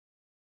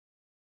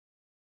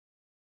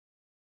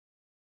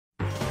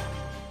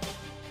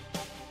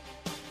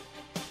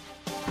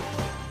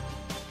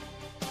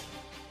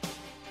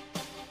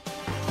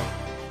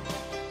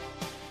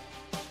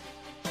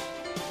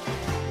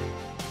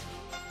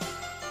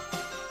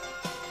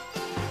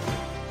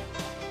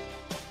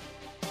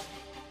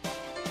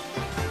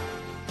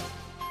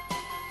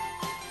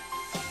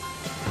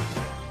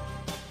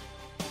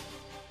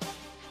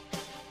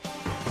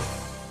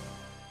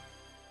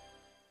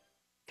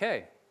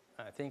Okay,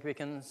 I think we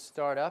can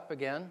start up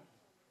again.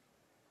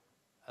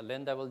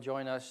 Linda will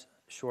join us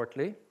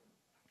shortly.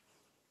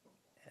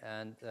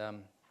 And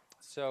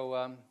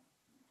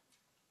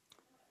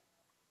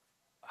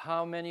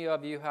how many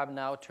of you have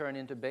now turned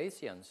into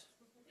Bayesians?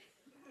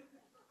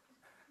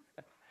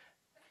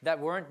 That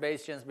weren't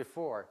Bayesians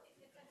before.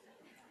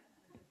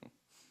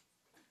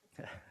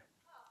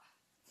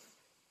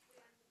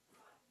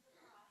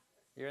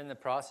 You're in the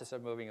process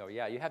of moving over.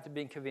 Yeah, you have to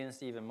be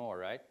convinced even more,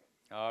 right?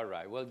 All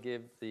right, we'll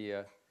give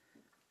the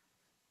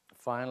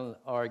final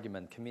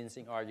argument,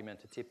 convincing argument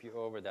to tip you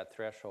over that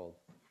threshold.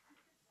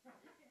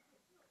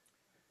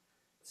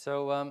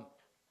 So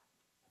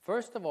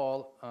first of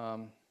all,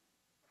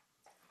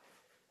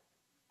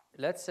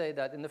 let's say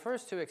that in the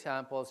first two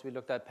examples, we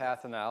looked at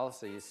path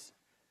analyses,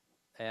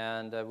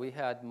 and we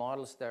had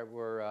models that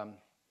were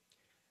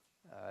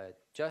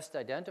just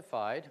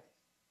identified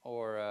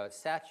or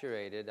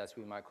saturated, as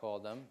we might call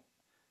them.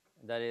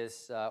 That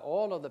is,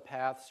 all of the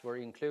paths were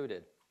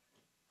included.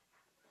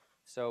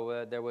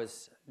 So there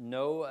was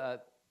no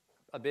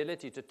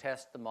ability to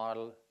test the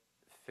model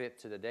fit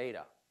to the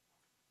data,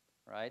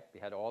 right? We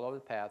had all of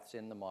the paths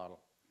in the model.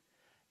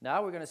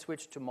 Now we're going to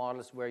switch to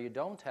models where you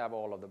don't have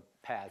all of the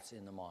paths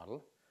in the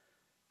model.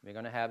 We're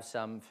going to have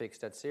some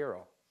fixed at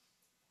zero.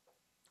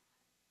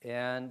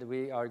 And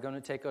we are going to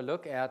take a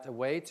look at a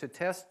way to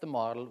test the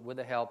model with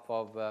the help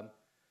of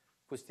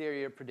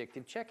posterior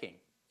predictive checking.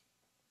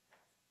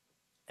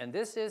 And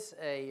this is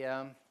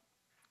an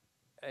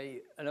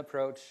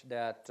approach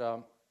that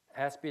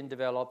has been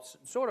developed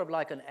sort of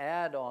like an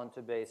add-on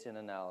to Bayesian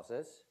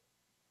analysis.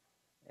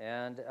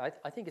 And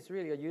I think it's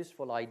really a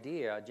useful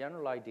idea, a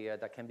general idea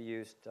that can be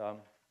used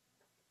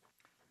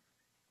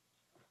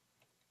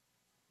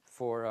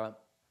for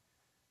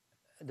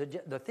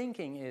the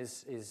thinking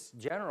is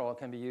general,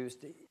 can be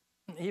used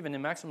even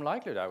in maximum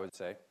likelihood, I would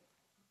say.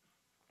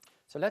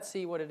 So let's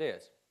see what it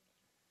is.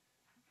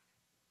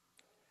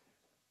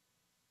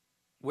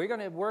 We're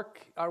going to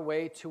work our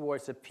way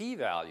towards a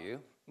p-value,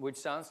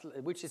 which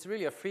is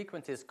really a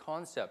frequentist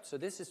concept. So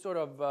this is sort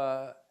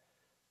of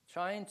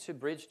trying to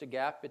bridge the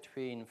gap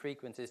between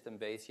frequentist and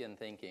Bayesian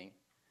thinking.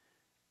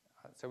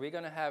 So we're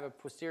going to have a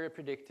posterior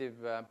predictive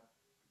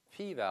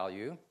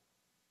p-value.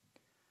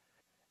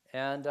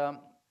 And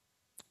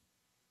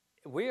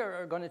we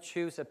are going to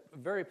choose a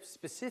very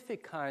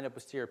specific kind of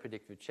posterior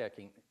predictive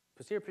checking.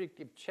 Posterior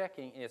predictive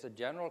checking is a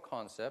general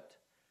concept,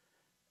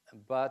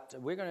 but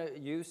we're going to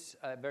use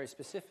a very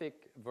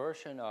specific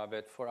version of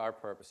it for our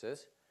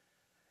purposes.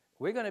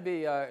 We're going to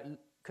be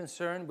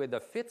concerned with the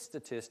fit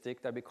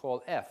statistic that we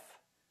call F,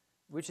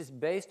 which is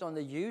based on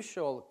the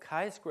usual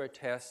chi-square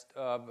test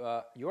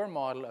of your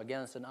model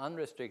against an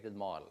unrestricted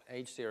model,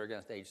 H0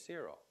 against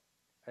H0,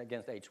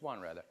 against H1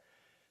 rather.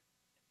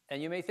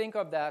 And you may think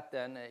of that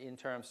then in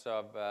terms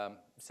of,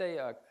 say,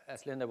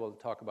 as Linda will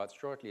talk about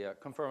shortly, a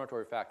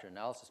confirmatory factor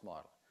analysis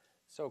model.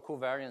 So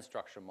covariance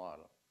structure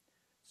model.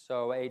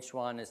 So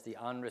H1 is the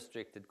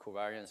unrestricted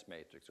covariance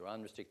matrix or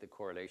unrestricted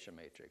correlation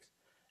matrix.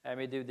 And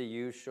we do the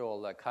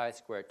usual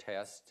chi-square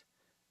test,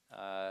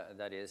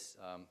 that is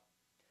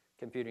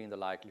computing the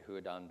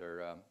likelihood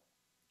under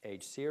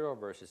H0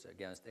 versus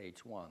against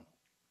H1.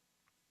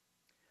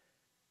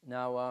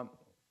 Now,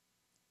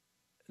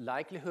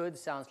 likelihood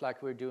sounds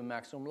like we're doing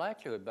maximum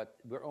likelihood, but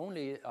we're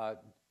only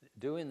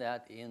doing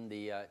that in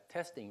the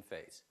testing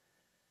phase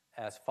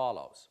as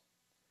follows.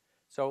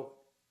 So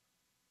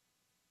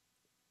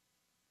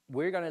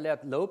we're going to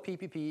let low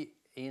PPP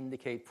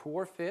indicate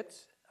poor fit.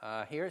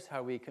 Here's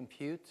how we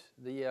compute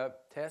the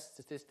test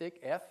statistic,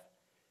 F.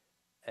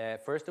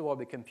 First of all,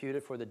 we compute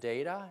it for the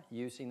data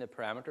using the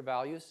parameter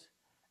values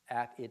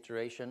at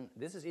iteration.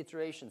 This is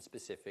iteration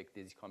specific,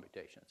 these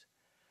computations.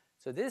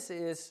 So this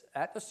is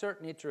at a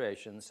certain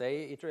iteration,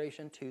 say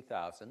iteration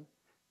 2000,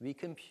 we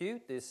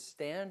compute this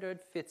standard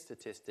fit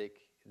statistic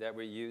that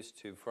we're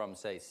used to from,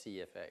 say,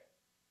 CFA.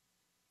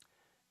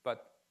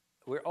 But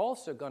we're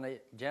also going to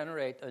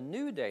generate a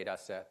new data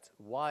set,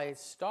 Y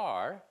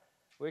star,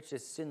 which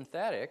is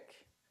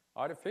synthetic,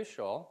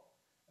 artificial,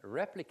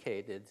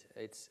 replicated.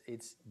 It's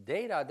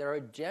data that are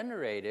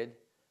generated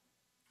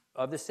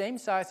of the same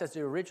size as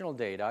the original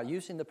data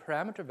using the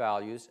parameter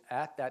values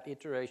at that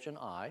iteration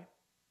I,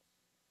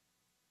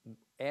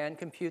 and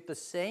compute the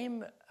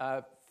same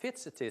fit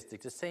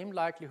statistic, the same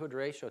likelihood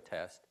ratio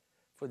test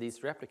for these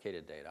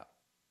replicated data.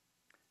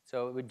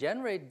 So we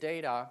generate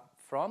data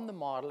from the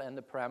model and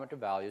the parameter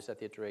values at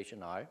the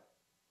iteration I,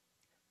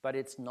 but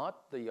it's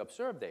not the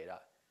observed data.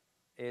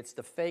 It's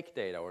the fake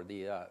data or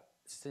the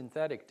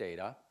synthetic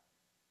data,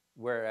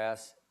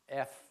 whereas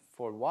F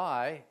for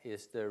Y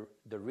is the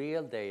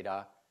real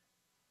data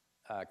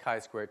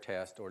chi-square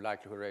test or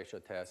likelihood ratio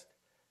test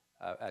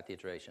at the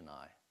iteration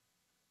I.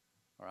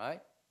 All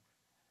right?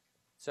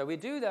 So we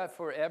do that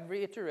for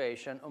every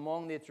iteration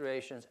among the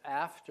iterations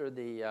after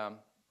the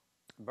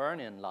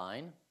burn-in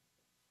line.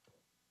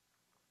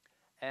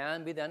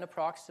 And we then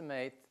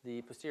approximate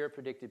the posterior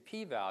predicted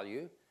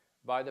p-value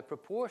by the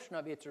proportion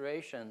of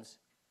iterations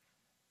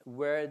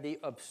where the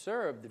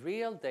observed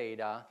real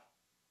data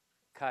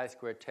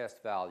chi-square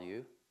test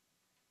value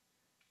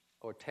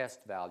or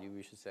test value,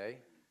 we should say,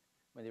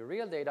 when the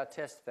real data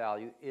test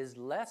value is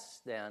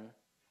less than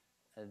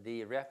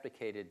the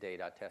replicated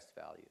data test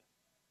value.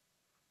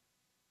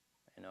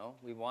 You know,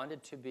 we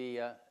wanted to be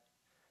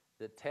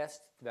the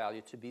test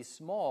value to be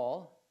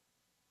small,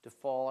 to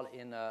fall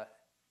in a,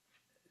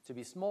 to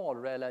be small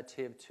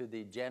relative to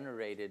the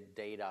generated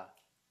data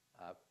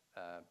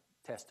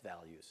test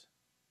values.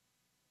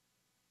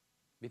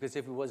 Because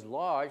if it was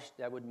large,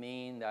 that would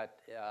mean that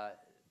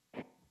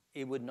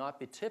it would not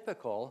be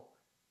typical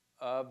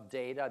of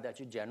data that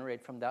you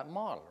generate from that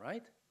model,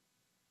 right?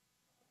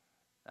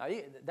 Now,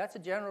 that's a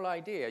general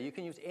idea. You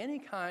can use any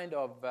kind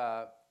of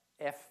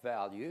F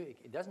value.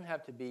 It doesn't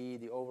have to be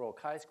the overall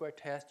chi-square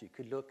test. You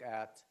could look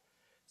at,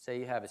 say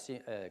you have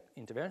an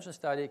intervention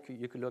study,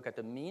 you could look at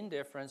the mean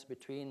difference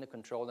between the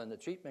control and the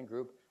treatment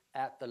group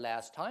at the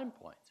last time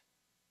point.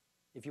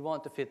 If you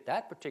want to fit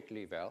that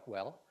particularly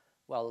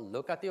well,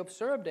 look at the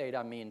observed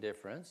data mean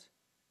difference,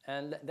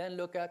 and then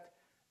look at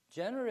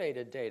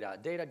generated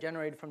data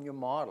generated from your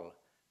model,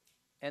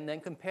 and then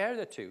compare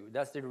the two.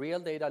 Does the real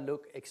data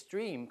look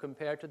extreme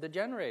compared to the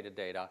generated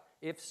data?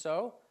 If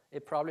so,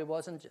 it probably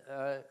wasn't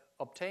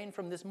obtained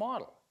from this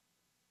model.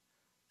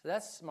 So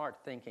that's smart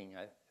thinking,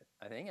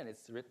 I think, and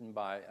it's written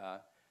by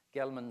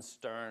Gelman,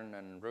 Stern,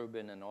 and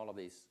Rubin, and all of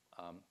these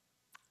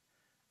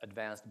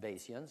advanced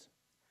Bayesians.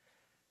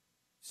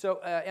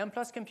 So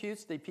Mplus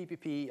computes the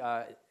PPP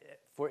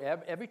for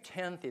every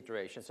 10th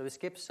iteration. So it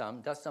skips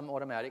some, does some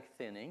automatic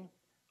thinning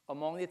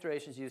among the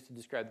iterations used to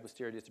describe the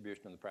posterior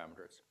distribution of the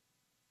parameters.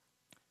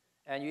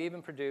 And you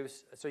even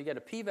produce, so you get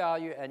a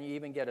p-value, and you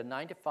even get a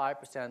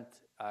 95%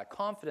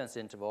 confidence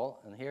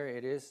interval. And here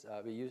it is,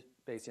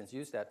 Bayesians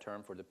use that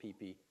term for the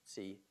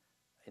PPC,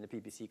 in the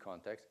PPC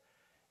context.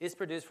 It's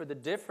produced for the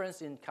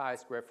difference in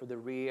chi-square for the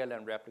real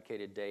and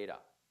replicated data.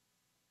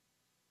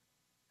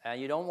 And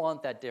you don't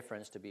want that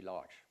difference to be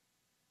large.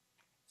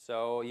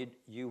 So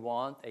you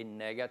want a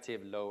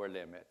negative lower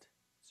limit.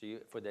 So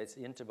for this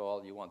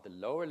interval, you want the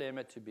lower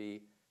limit to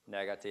be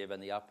negative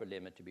and the upper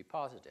limit to be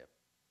positive.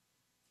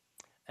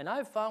 And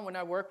I've found when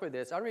I work with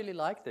this, I really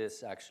like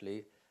this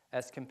actually,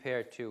 as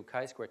compared to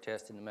chi-square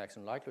test in the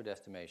maximum likelihood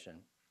estimation.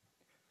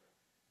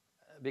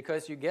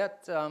 Because you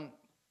get,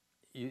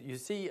 you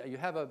see, you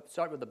have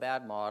start with a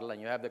bad model,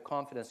 and you have the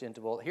confidence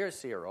interval, here's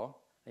 0.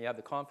 And you have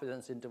the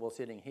confidence interval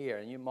sitting here,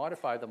 and you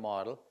modify the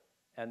model,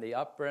 and the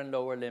upper and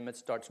lower limit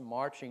starts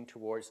marching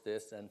towards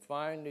this, and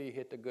finally you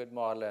hit the good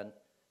model, and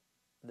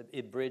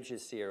it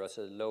bridges 0,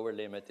 so the lower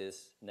limit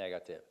is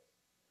negative.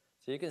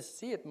 So you can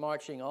see it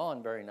marching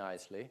on very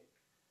nicely.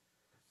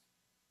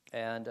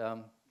 And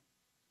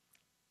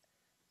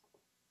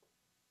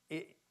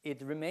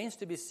it remains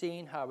to be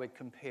seen how it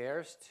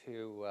compares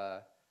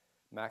to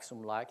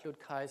maximum likelihood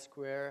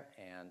chi-square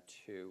and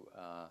to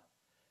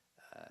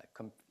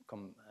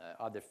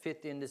other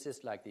fit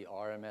indices like the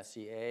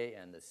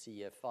RMSEA and the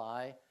CFI.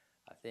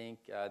 I think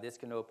this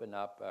can open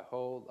up a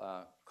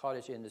whole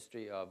cottage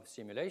industry of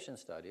simulation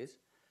studies.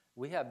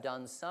 We have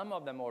done some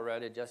of them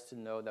already just to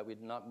know that we're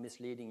not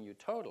misleading you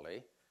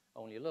totally,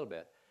 only a little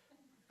bit.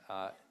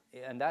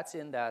 And that's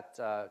in that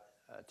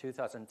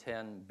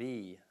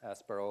 2010B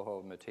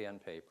Asparoho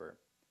Mutean paper,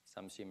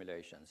 some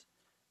simulations.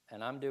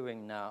 And I'm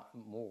doing now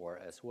more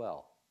as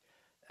well.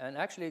 And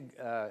actually,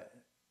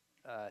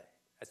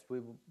 as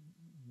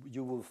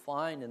you will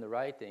find in the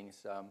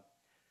writings,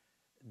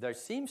 there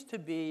seems to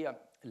be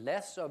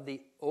less of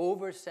the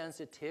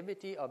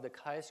oversensitivity of the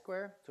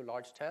chi-square to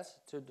large tests,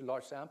 to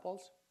large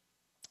samples.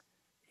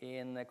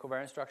 In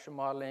covariance structure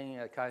modeling,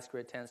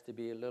 chi-square tends to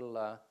be a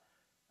little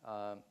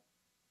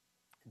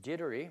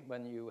jittery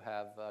when you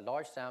have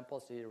large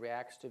samples. It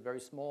reacts to very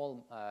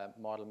small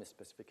model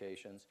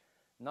misspecifications.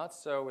 Not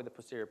so with the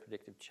posterior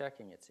predictive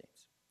checking, it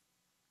seems.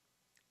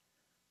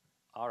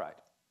 All right.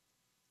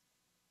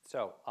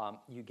 So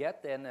you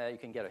get then, you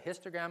can get a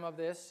histogram of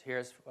this.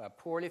 Here's a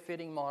poorly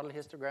fitting model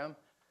histogram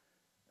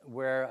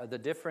where the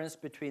difference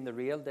between the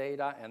real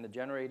data and the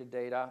generated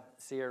data,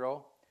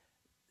 0,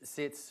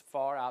 sits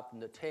far out in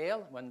the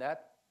tail.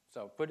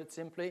 So put it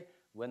simply,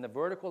 when the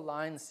vertical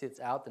line sits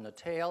out in the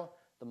tail,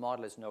 the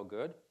model is no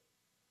good.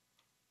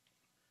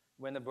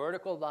 When the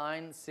vertical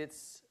line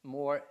sits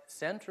more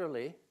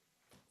centrally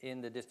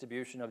in the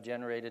distribution of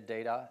generated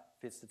data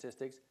fit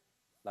statistics,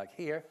 like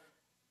here,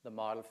 the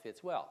model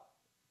fits well.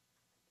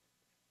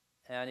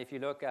 And if you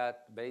look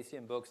at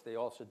Bayesian books, they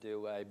also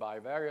do a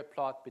bivariate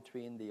plot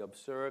between the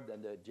observed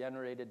and the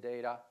generated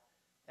data.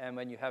 And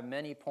when you have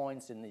many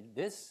points in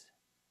this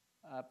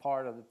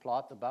part of the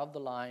plot above the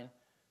line,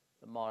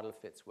 the model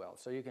fits well.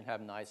 So you can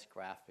have nice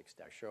graphics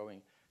there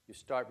showing you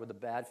start with a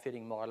bad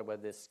fitting model where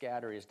this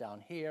scatter is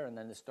down here, and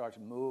then it starts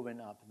moving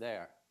up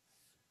there.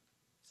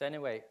 So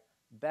anyway,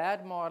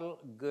 bad model,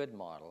 good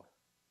model.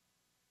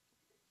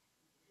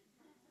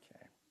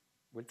 Okay,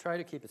 we'll try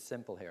to keep it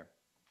simple here.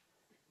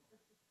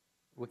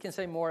 We can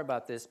say more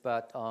about this,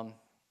 but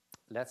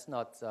let's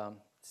not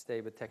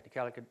stay with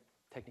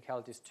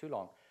technicalities too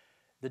long.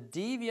 The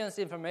deviance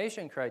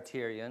information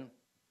criterion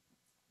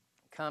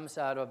comes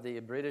out of the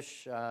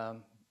British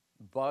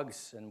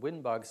bugs and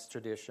wind bugs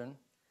tradition,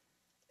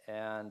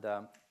 And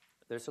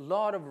there's a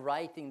lot of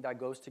writing that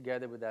goes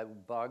together with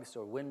that bugs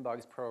or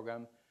WinBugs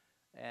program.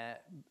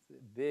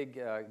 Big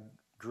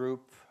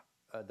group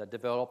that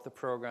developed the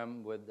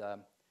program with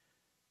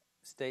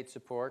state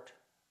support,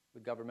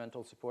 with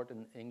governmental support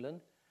in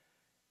England.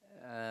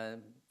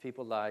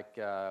 People like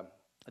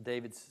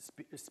David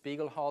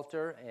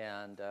Spiegelhalter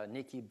and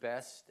Nikki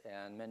Best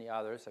and many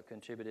others have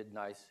contributed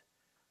nice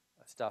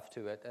stuff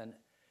to it. And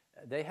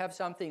they have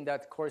something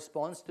that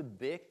corresponds to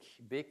BIC.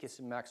 BIC is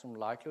a maximum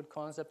likelihood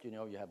concept. You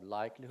know, you have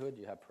likelihood,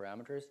 you have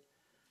parameters.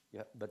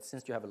 But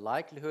since you have a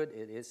likelihood,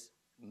 it is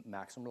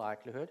maximum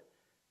likelihood.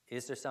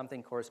 Is there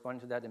something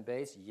corresponding to that in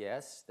Bayes?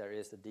 Yes, there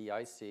is the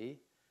DIC.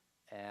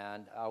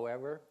 And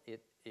however,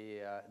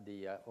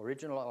 the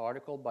original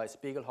article by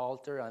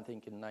Spiegelhalter, I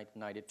think in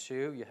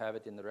 1992, you have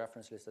it in the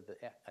reference list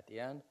at the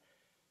end,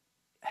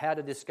 had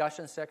a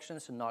discussion section,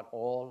 so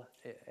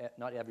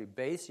not every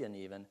Bayesian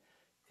even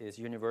is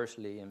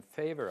universally in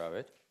favor of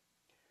it.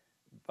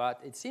 But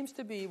it seems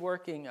to be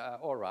working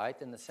all right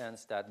in the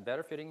sense that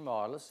better fitting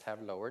models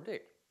have lower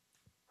dig.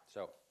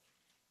 So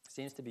it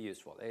seems to be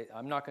useful.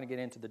 I'm not going to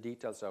get into the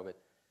details of it,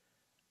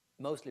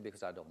 mostly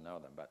because I don't know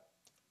them. But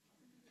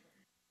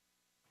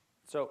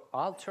so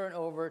I'll turn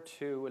over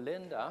to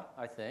Linda,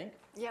 I think.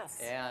 Yes.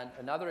 And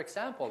another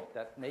example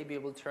that maybe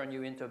will turn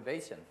you into a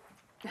Bayesian.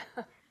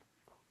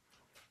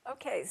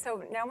 Okay,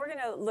 so now we're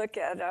going to look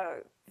at a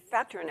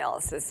factor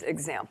analysis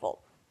example.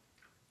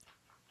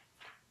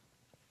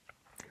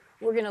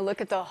 We're going to look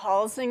at the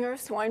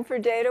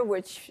Halsinger-Swineford data,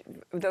 which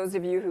those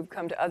of you who've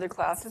come to other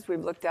classes,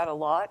 we've looked at a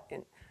lot,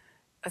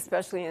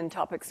 especially in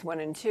topics 1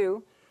 and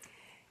 2.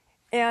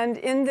 And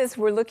in this,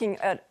 we're looking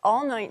at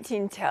all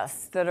 19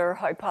 tests that are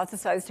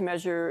hypothesized to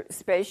measure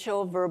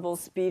spatial, verbal,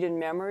 speed, and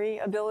memory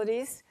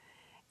abilities.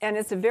 And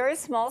it's a very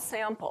small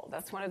sample.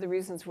 That's one of the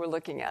reasons we're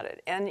looking at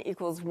it. N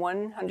equals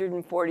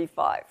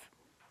 145.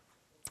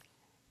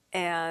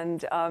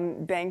 And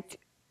Banked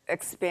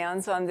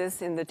expands on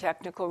this in the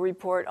technical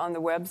report on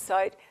the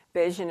website,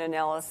 Bayesian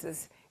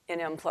Analysis in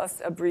Mplus,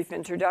 a brief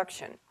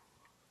introduction.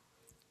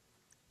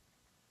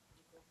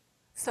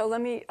 So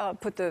let me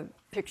put the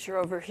picture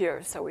over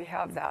here so we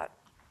have that.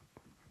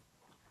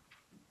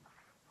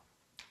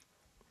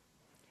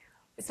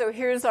 So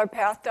here's our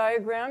path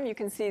diagram. You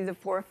can see the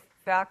 4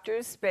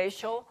 factors: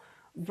 spatial,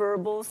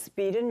 verbal,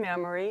 speed, and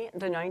memory,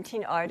 the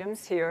 19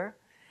 items here.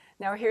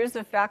 Now here's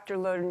the factor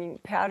loading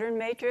pattern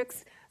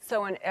matrix.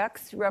 So an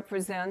X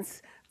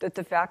represents that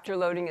the factor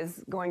loading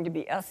is going to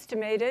be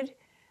estimated,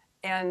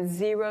 and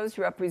zeros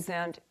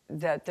represent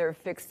that they're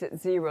fixed at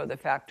 0, the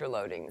factor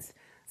loadings.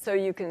 So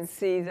you can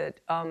see that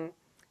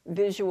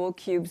visual,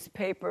 cubes,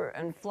 paper,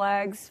 and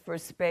flags for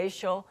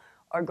spatial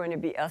are going to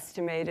be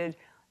estimated,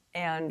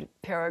 and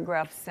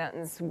paragraph,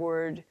 sentence,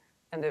 word,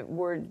 and the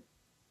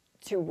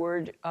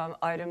word-to-word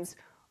items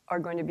are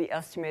going to be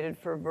estimated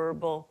for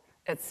verbal,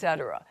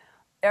 etc.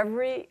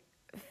 Every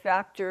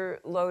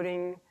factor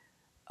loading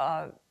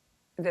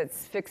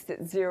that's fixed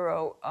at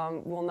 0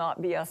 will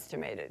not be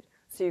estimated.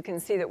 So you can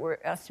see that we're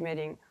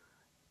estimating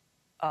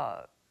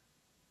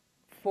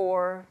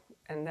 4,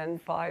 and then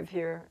 5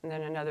 here, and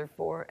then another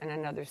 4, and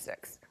another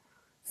 6.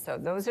 So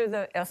those are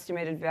the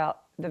estimated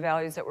the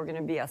values that we're going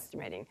to be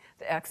estimating,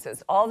 the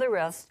x's. All the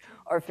rest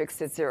are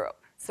fixed at 0.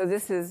 So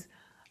this is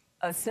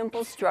a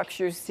simple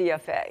structure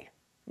CFA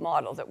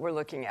model that we're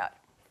looking at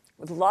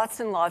with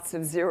lots and lots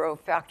of 0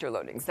 factor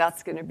loadings.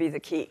 That's going to be the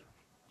key.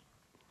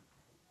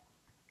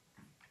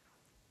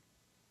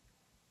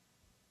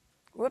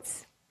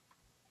 Whoops.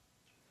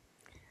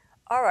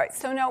 All right,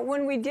 so now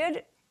when we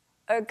did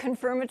a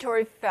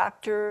confirmatory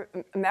factor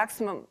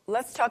maximum,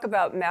 let's talk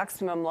about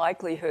maximum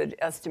likelihood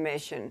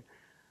estimation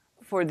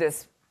for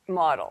this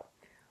model.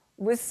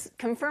 With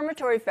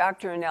confirmatory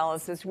factor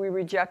analysis, we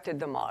rejected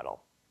the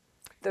model.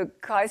 The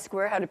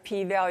chi-square had a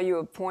p-value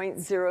of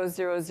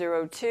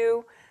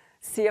 0.0002,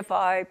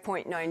 CFI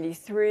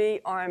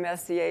 0.93,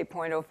 RMSEA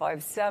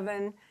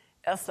 0.057,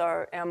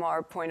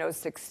 SRMR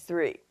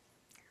 0.063.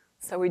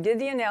 So we did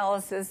the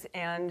analysis,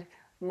 and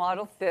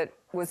model fit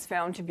was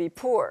found to be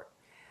poor.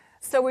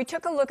 So we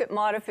took a look at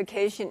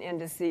modification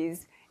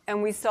indices,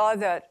 and we saw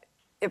that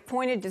it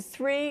pointed to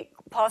 3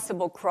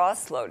 possible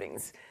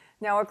cross-loadings.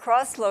 Now, a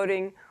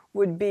cross-loading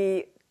would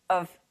be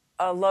a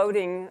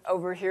loading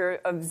over here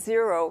of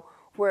 0,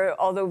 where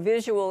although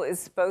visual is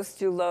supposed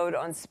to load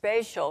on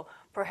spatial,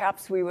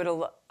 perhaps we would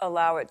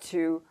allow it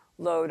to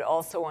load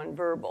also on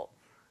verbal.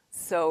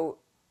 So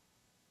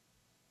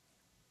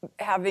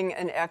having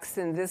an X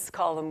in this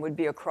column would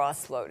be a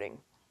cross-loading,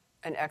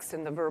 an X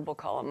in the verbal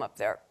column up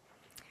there.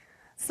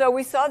 So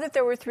we saw that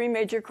there were 3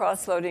 major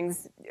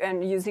cross-loadings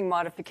and using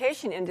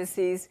modification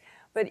indices,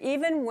 but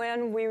even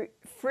when we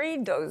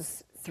freed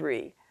those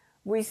 3,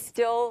 we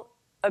still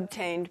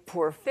obtained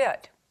poor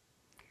fit.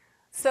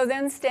 So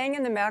then, staying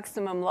in the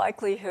maximum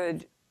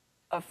likelihood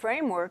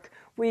framework,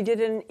 we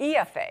did an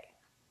EFA.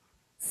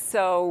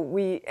 So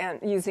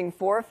using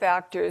 4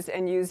 factors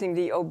and using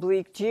the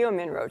oblique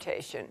geomin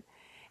rotation.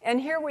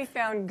 And here we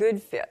found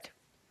good fit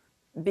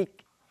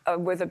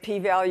with a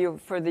p-value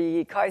for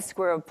the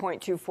chi-square of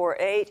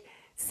 0.248,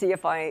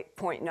 CFI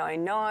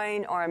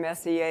 0.99,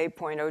 RMSEA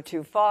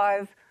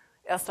 0.025,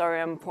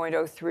 SRM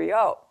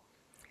 0.030.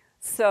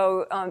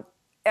 So,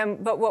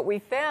 but what we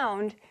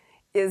found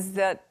is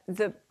that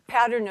the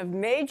pattern of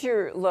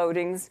major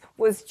loadings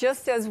was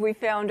just as we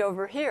found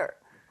over here.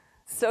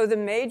 So the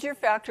major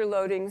factor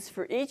loadings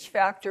for each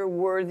factor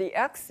were the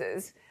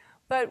x's,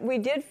 but we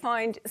did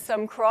find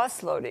some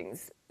cross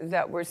loadings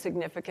that were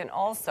significant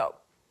also.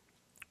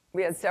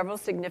 We had several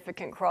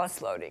significant cross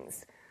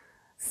loadings.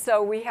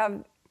 So we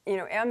have,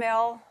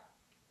 ML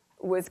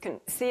with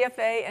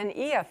CFA and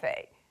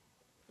EFA.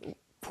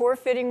 Poor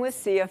fitting with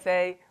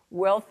CFA,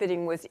 well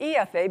fitting with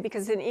EFA,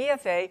 because in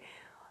EFA,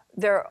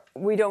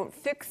 we don't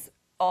fix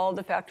all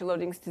the factor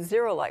loadings to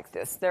 0 like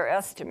this. They're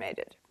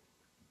estimated.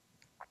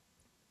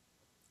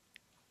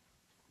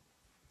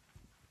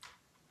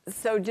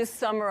 So just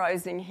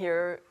summarizing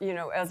here,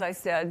 as I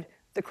said,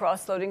 the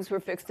cross loadings were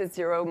fixed at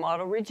 0,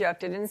 model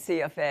rejected in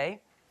CFA.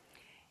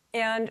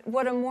 And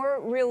what a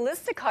more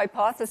realistic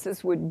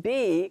hypothesis would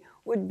be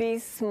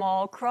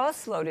small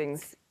cross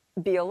loadings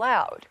be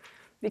allowed.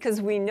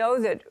 Because we know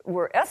that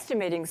we're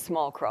estimating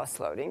small cross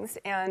loadings,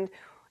 and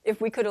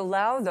if we could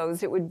allow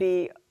those, it would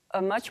be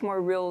a much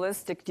more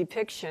realistic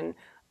depiction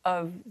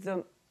of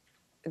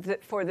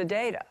for the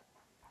data.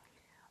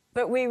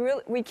 But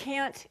we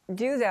can't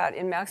do that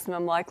in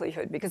maximum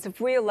likelihood, because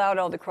if we allowed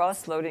all the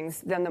cross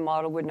loadings, then the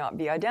model would not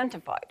be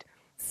identified.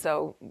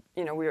 So,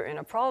 we're in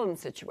a problem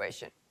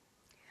situation.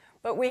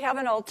 But we have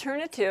an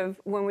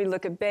alternative when we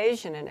look at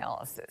Bayesian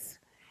analysis.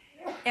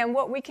 And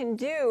what we can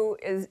do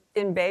is,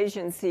 in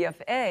Bayesian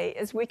CFA,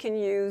 is we can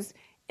use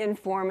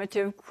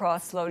informative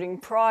cross-loading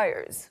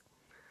priors.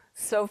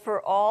 So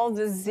for all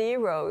the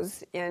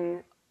zeros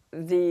in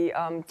the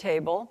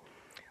table,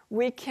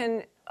 we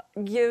can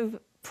give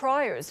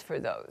priors for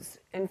those,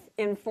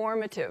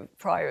 informative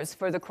priors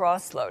for the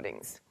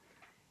cross-loadings.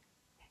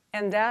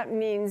 And that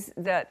means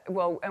that,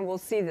 and we'll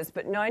see this,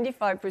 but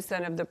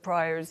 95% of the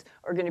priors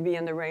are going to be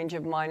in the range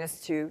of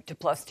 -2 to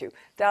 +2.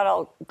 That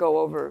I'll go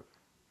over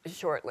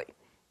shortly.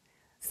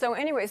 So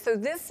anyway,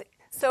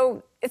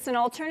 so it's an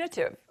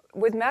alternative.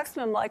 With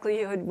maximum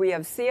likelihood, we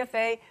have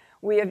CFA,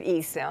 we have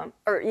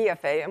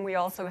EFA, and we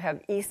also have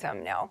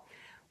ESEM now.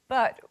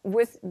 But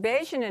with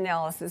Bayesian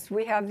analysis,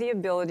 we have the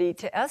ability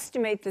to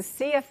estimate the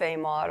CFA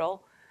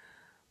model,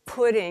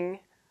 putting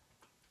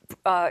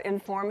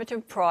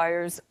informative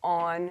priors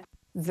on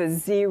the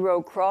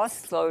 0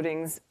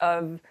 cross-loadings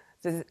of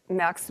the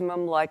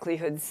maximum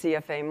likelihood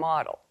CFA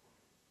model.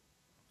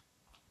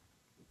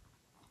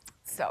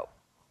 So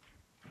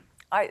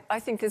I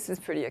think this is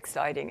pretty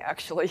exciting,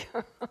 actually.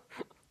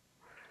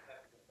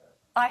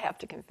 I have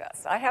to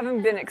confess. I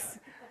haven't been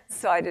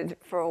excited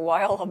for a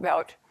while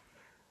about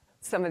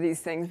some of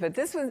these things, but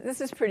this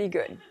is pretty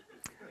good.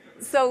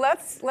 So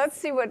let's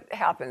see what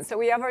happens. So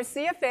we have our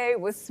CFA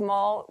with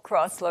small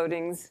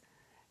cross-loadings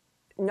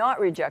not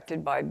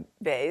rejected by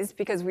Bayes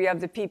because we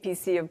have the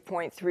PPC of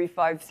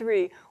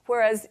 0.353,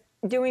 whereas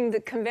doing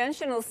the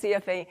conventional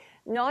CFA,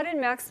 not in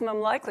maximum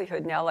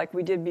likelihood now like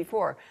we did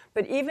before,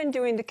 but even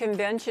doing the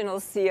conventional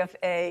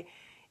CFA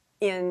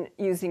in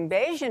using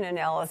Bayesian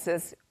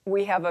analysis,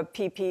 we have a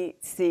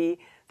PPC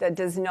that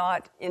does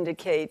not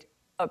indicate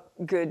a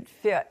good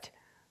fit.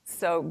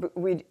 So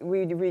we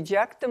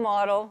reject the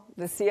model,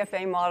 the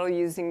CFA model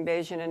using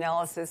Bayesian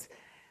analysis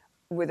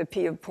with a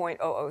P of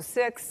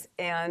 0.006,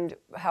 and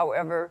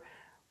however,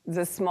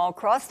 the small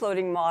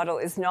cross-loading model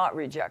is not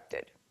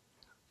rejected.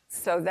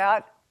 So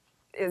that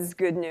is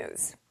good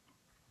news.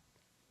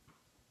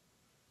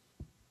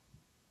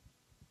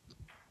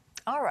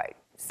 All right,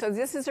 so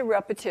this is a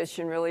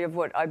repetition really of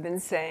what I've been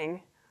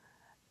saying.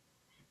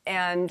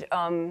 And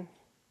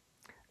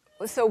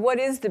so what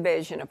is the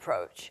Bayesian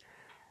approach?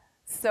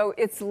 So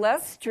it's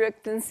less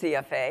strict than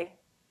CFA,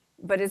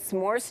 but it's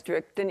more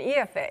strict than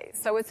EFA.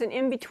 So it's an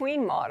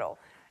in-between model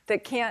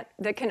that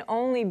can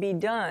only be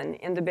done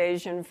in the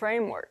Bayesian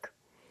framework.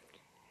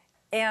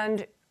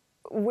 And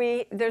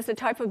there's a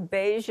type of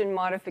Bayesian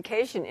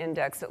modification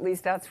index, at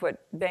least that's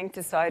what Benck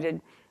decided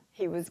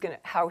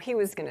how he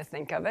was going to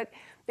think of it.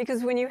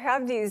 Because when you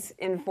have these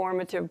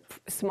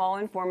small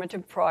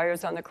informative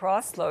priors on the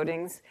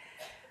cross-loadings,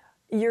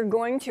 you're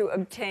going to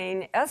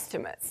obtain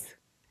estimates.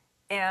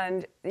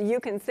 And you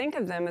can think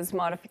of them as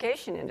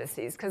modification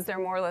indices because they're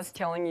more or less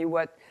telling you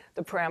what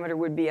the parameter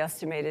would be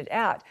estimated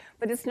at.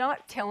 But it's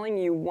not telling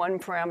you one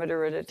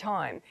parameter at a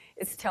time.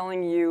 It's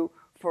telling you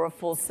for a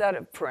full set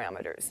of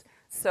parameters.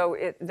 So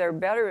they're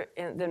better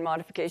than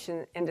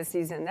modification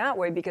indices in that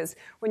way because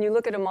when you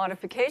look at a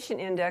modification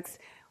index,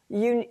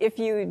 if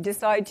you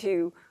decide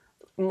to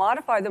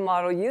modify the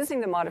model using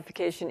the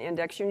modification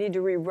index, you need to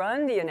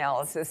rerun the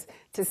analysis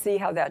to see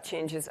how that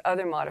changes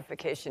other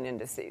modification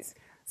indices.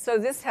 So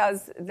this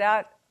has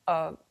that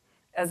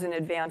as an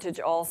advantage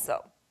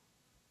also.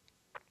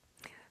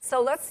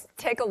 So let's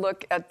take a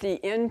look at the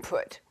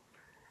input.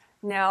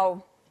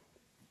 Now,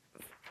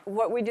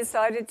 what we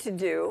decided to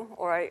do,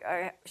 or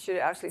I should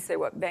actually say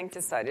what Benck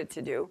decided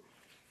to do,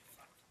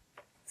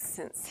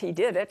 since he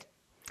did it,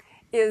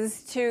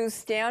 is to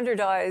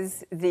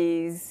standardize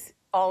these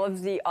all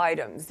of the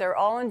items. They're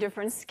all in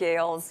different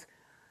scales.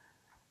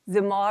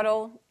 The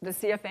model, the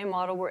CFA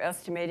model we're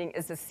estimating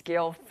is a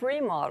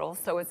scale-free model,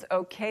 so it's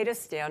okay to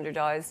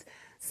standardize.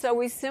 So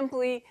we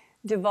simply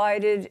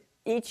divided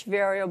each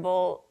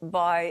variable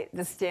by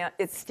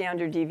its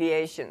standard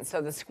deviation,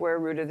 so the square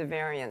root of the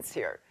variance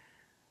here.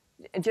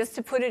 And just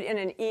to put it in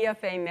an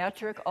EFA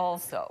metric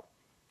also.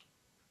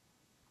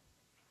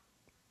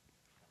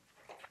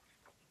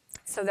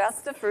 So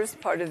that's the first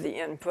part of the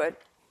input.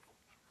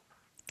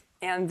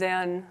 And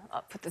then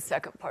I'll put the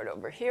second part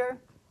over here.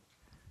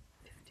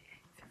 58,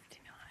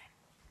 59.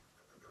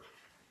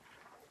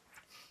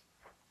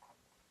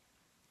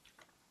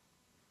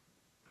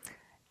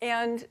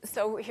 And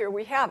so here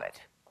we have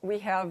it. We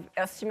have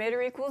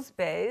estimator equals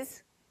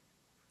Bayes.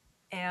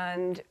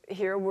 And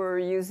here we're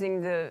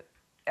using the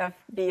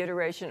FB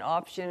iteration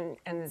option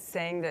and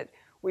saying that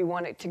we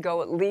want it to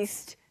go at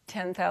least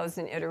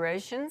 10,000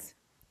 iterations,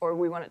 or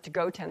we want it to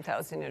go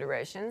 10,000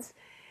 iterations.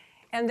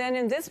 And then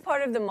in this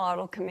part of the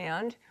model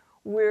command,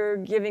 we're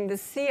giving the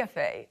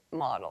CFA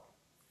model.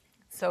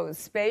 So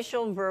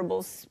spatial,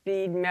 verbal,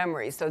 speed,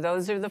 memory. So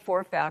those are the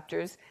 4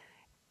 factors.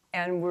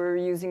 And we're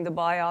using the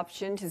by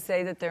option to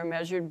say that they're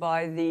measured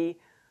by the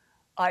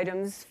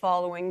items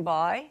following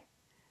by.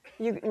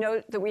 You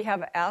note that we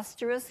have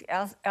asterisk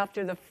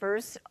after the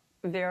first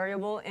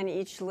variable in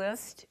each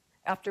list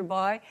after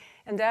by.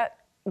 And that,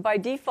 by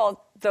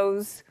default,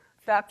 those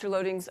factor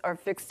loadings are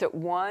fixed at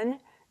 1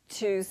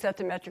 to set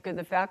the metric of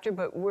the factor,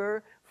 but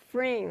we're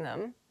freeing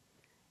them.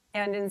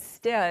 And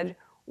instead,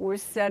 we're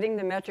setting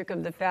the metric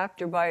of the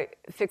factor by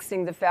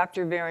fixing the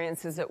factor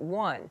variances at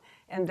 1.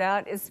 And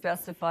that is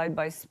specified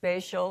by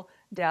spatial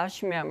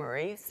dash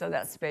memory. So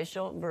that's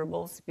spatial,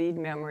 verbal, speed,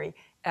 memory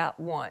at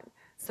 1.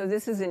 So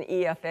this is an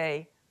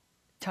EFA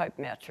type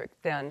metric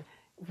then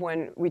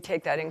when we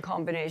take that in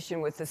combination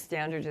with the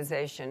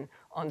standardization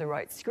on the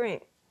right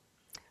screen.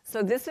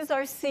 So this is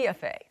our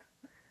CFA.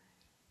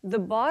 The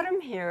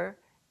bottom here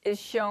is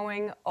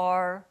showing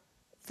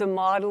the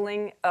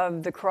modeling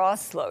of the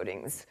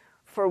cross-loadings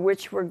for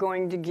which we're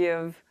going to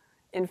give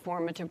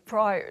informative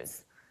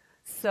priors.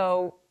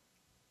 So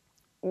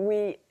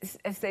we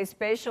say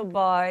spatial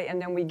by, and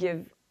then we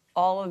give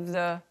all of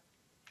the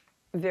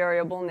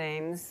variable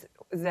names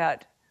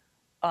that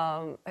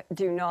are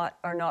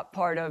not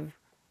part of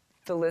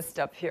the list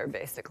up here,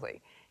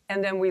 basically.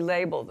 And then we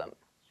label them.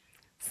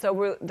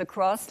 So the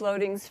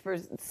cross-loadings for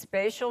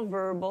spatial,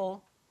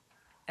 verbal,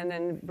 and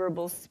then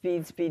verbal,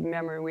 speed,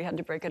 memory, we had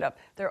to break it up.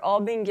 They're all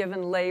being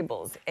given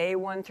labels,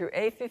 A1 through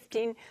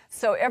A15.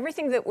 So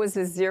everything that was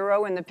a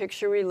 0 in the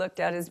picture we looked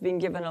at is being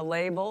given a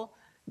label,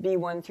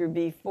 B1 through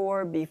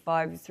B4,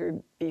 B5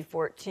 through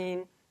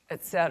B14,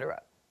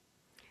 etc.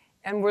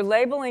 And we're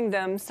labeling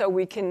them so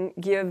we can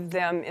give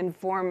them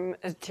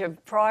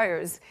informative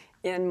priors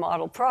in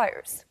model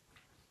priors.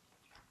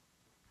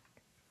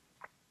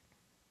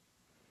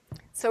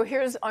 So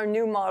here's our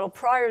new model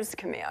priors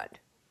command.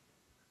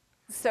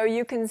 So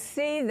you can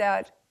see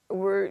that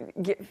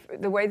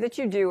the way that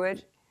you do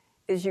it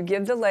is you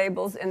give the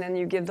labels and then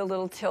you give the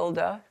little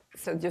tilde,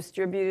 so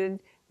distributed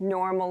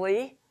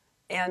normally,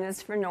 N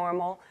is for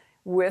normal,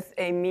 with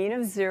a mean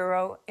of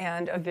 0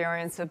 and a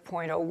variance of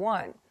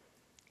 0.01.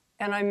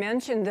 And I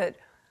mentioned that,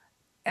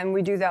 and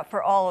we do that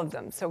for all of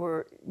them. So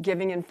we're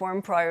giving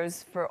informed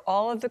priors for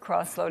all of the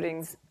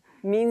cross-loadings,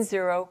 mean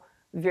 0,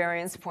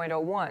 variance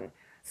 0.01.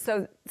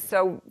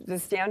 So the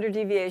standard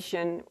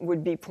deviation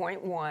would be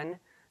 0.1.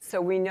 So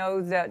we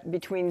know that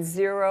between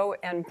 0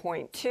 and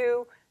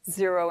 0.2,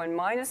 0 and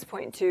minus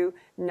 0.2,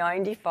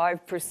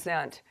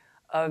 95%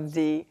 of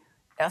the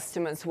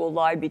estimates will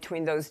lie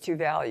between those two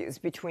values,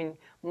 between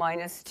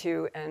minus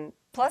 2 and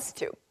plus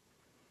 2.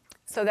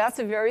 So that's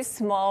a very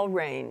small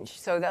range.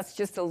 So that's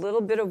just a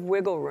little bit of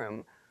wiggle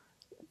room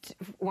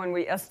when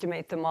we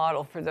estimate the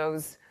model for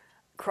those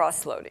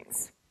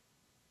cross-loadings.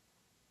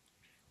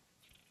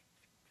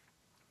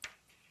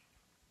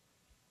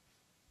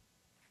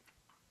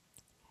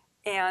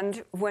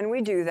 And when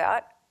we do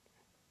that,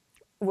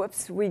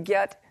 we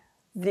get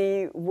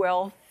the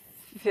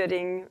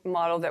well-fitting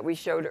model that we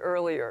showed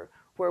earlier,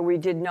 where we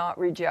did not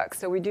reject.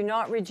 So we do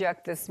not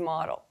reject this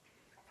model.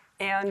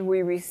 And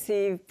we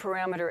receive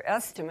parameter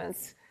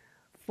estimates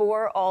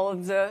for all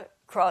of the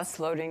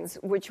cross-loadings,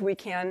 which we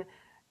can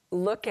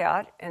look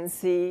at and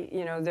see,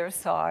 their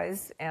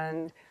size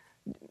and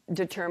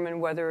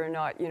determine whether or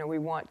not, we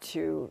want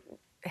to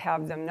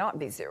have them not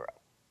be 0.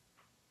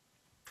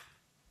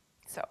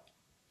 So,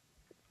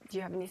 do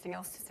you have anything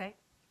else to say?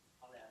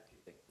 I'll add a few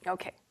things.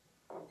 Okay.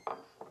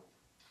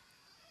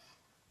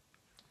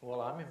 Well,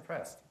 I'm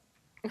impressed.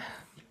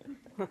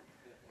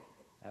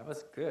 That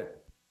was good.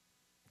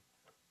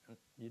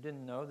 You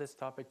didn't know this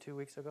topic 2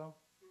 weeks ago?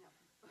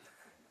 No.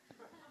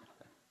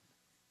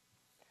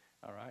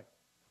 All right.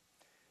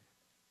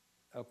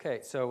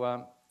 Okay,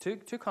 so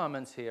two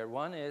comments here.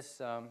 One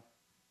is,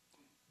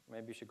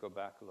 maybe you should go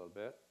back a little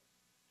bit.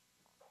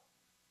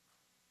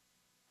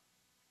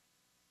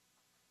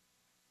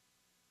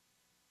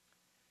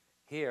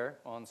 Here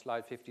on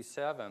slide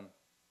 57,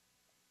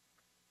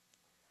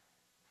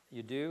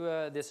 you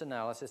do this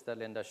analysis that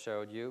Linda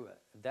showed you.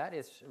 That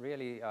is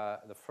really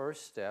the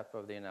first step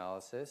of the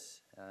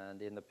analysis.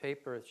 And in the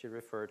paper she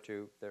referred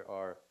to,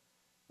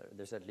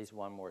 there's at least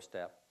one more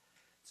step.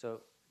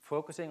 So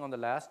focusing on the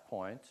last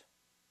point,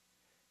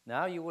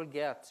 now you will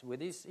get, with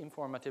these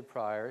informative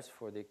priors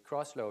for the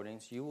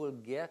cross-loadings, you will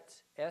get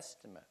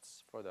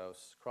estimates for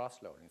those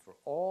cross-loadings. For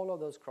all of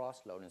those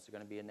cross-loadings, are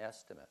going to be an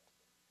estimate.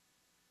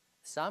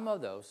 Some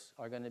of those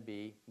are going to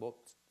be what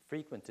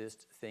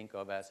frequentists think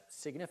of as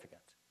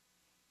significant.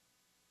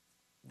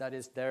 That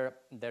is,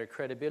 their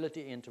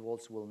credibility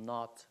intervals will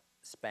not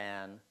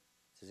span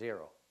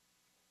 0.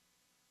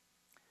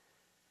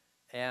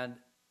 And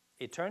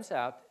it turns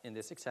out in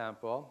this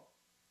example,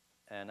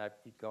 and I've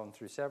gone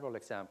through several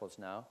examples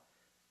now,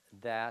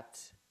 that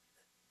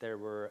there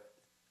were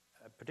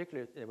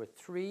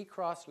 3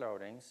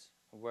 cross-loadings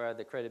where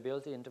the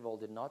credibility interval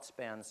did not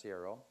span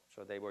 0,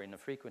 so they were in a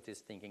frequentist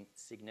thinking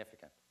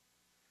significant.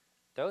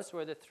 Those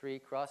were the 3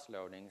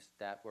 cross-loadings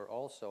that were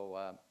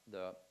also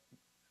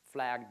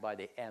flagged by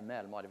the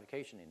ML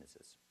modification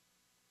indices.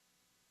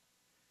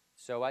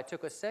 So I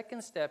took a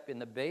second step in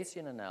the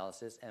Bayesian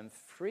analysis and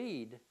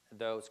freed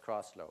those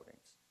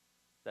cross-loadings.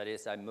 That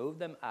is, I moved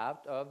them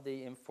out of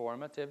the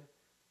informative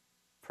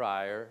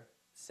prior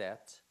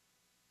set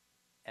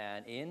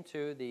and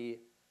into the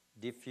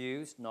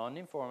diffuse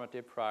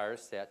non-informative prior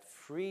set,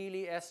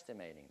 freely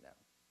estimating them.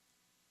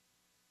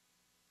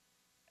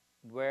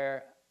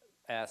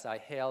 Whereas I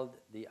held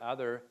the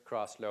other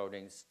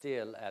cross-loadings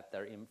still at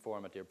their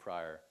informative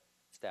prior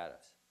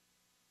status.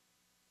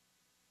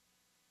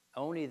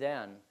 Only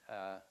then,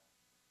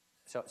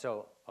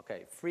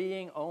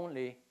 freeing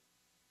only,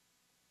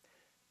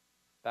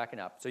 backing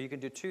up. So you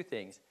can do 2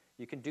 things.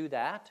 You can do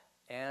that,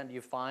 and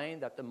you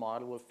find that the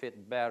model will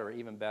fit better,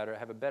 even better,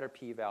 have a better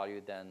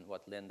p-value than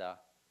what Linda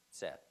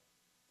said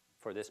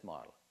for this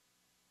model.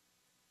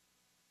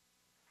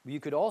 You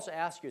could also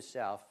ask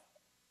yourself,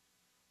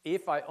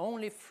 if I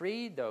only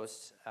freed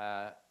those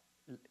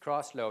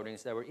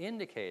cross-loadings that were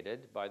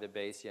indicated by the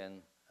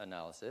Bayesian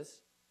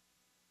analysis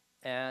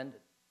and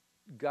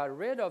got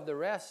rid of the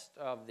rest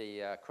of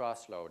the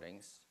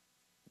cross-loadings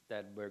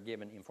that were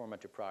given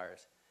informative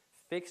priors,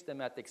 fixed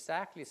them at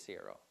exactly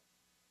 0,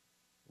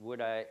 would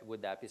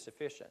that be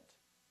sufficient?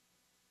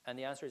 And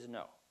the answer is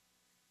no.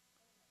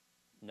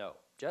 No.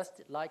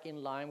 Just like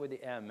in line with the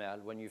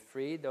ML, when you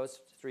freed those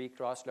 3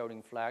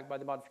 cross-loading flagged by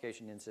the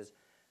modification indices,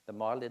 the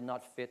model did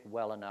not fit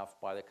well enough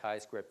by the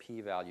chi-square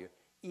p-value,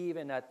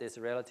 even at this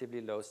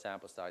relatively low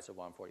sample size of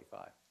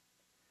 145.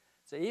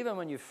 So even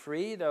when you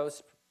free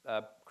those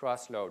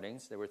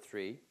cross-loadings, there were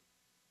 3,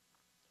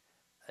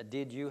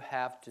 did you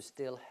have to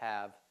still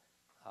have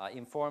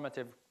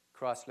informative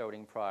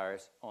cross-loading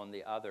priors on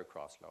the other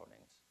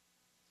cross-loadings?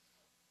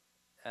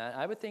 And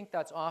I would think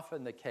that's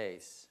often the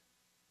case.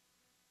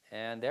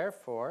 And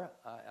therefore,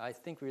 I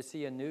think we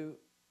see a new,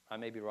 I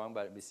may be wrong,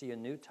 but we see a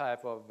new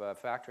type of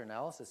factor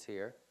analysis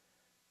here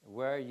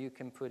where you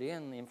can put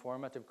in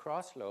informative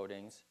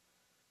cross-loadings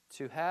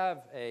to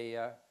have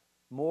a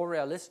more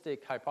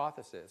realistic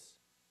hypothesis,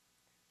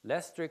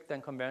 less strict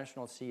than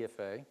conventional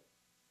CFA,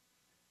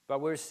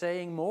 but we're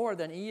saying more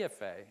than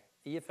EFA.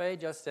 EFA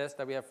just says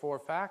that we have 4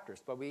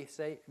 factors, but we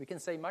can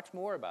say much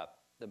more about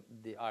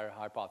our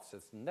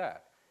hypothesis than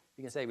that.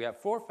 We can say we have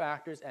 4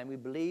 factors, and we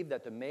believe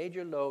that the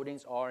major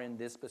loadings are in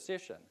this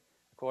position,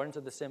 according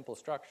to the simple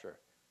structure.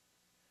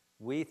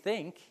 We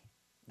think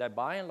that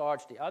by and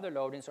large the other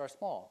loadings are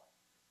small,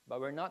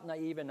 but we're not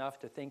naive enough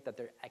to think that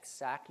they're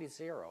exactly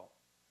 0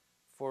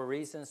 for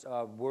reasons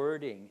of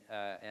wording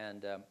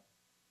and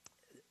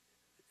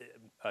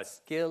a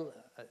skill,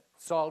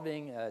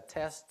 solving a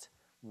test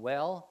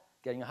well,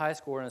 getting a high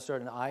score on a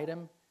certain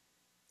item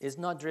is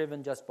not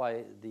driven just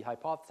by the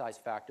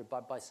hypothesized factor,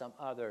 but by some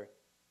other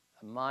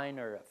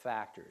minor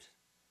factors.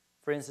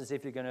 For instance,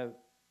 if you're going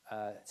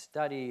to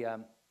study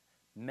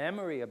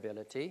memory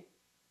ability,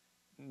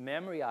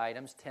 memory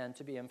items tend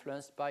to be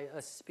influenced by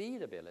a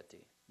speed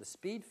ability, the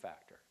speed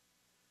factor.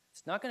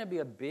 It's not going to be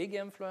a big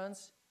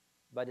influence,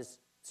 but it's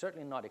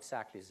certainly not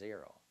exactly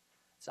 0.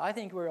 So I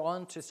think we're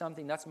on to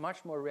something that's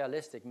much more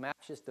realistic,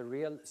 matches the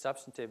real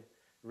substantive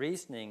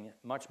reasoning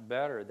much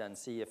better than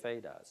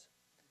CFA does.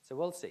 So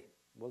we'll see.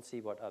 We'll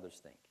see what others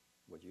think,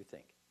 what you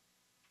think.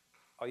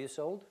 Are you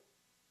sold?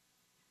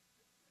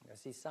 I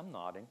see some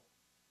nodding.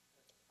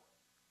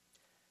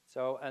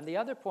 So, and the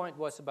other point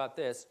was about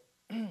this.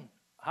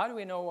 How do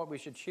we know what we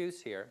should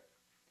choose here?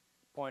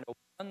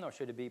 0.01, or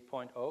should it be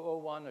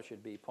 0.001, or should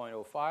it be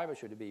 0.05, or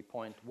should it be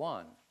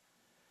 0.1?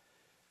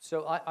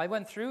 So I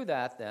went through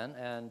that then,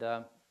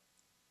 and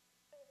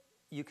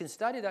you can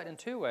study that in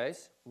 2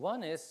 ways.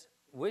 One is,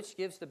 which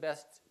gives the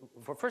best,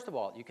 first of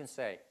all, you can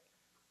say,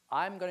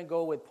 I'm going to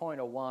go with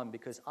 0.01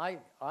 because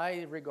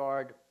I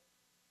regard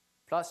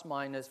plus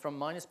minus, from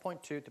minus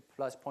 0.2 to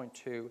plus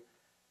 0.2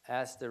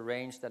 as the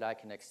range that I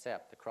can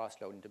accept the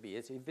cross-loading to be.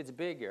 If it's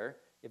bigger,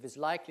 if it's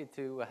likely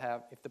to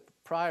have, if the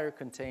prior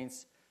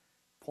contains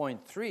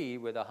 0.3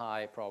 with a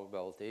high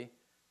probability,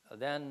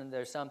 then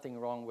there's something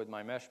wrong with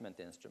my measurement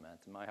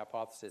instrument, and my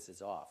hypothesis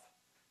is off.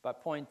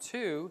 but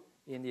 0.2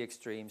 in the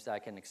extremes I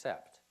can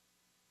accept.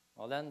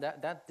 Well, then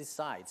that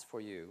decides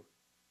for you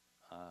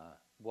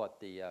what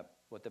the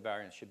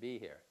variance should be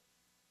here.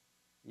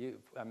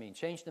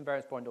 Change the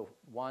variance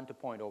 0.01 to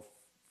 0.04,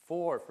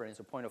 for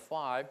instance,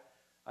 0.05,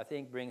 I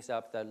think brings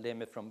up the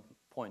limit from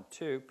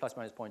 0.2, plus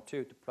minus 0.2,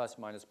 to plus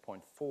minus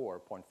 0.4,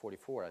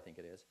 0.44, I think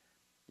it is.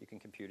 You can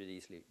compute it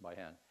easily by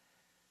hand.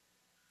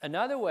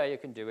 Another way you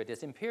can do it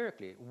is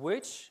empirically.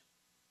 Which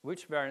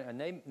variant,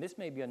 and this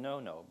may be a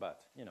no-no,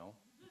 but,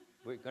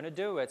 we're going to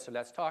do it, so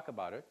let's talk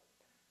about it.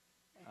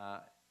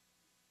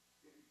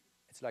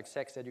 It's like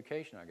sex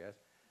education, I guess.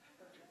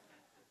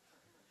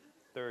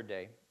 Third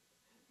day.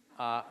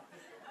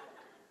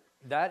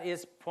 That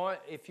is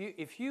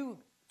if you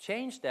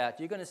change that,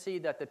 you're going to see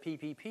that the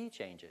PPP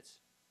changes.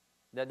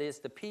 That is,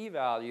 the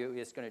p-value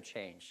is going to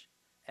change,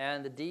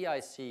 and the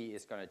DIC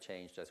is going to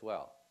change as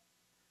well.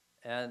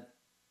 And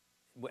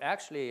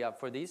actually,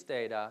 for these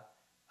data,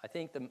 I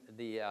think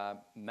the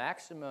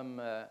maximum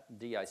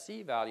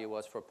DIC value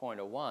was for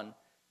 0.01,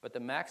 but the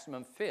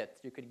maximum fit,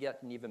 you could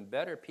get an even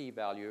better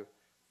p-value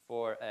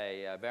for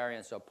a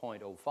variance of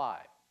 0.05.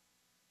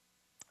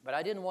 But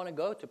I didn't want to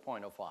go to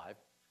 0.05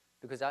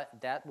 because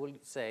that will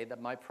say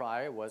that my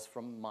prior was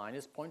from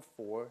minus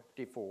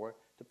 0.44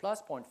 to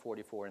plus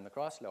 0.44 in the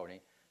cross-loading,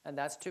 and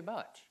that's too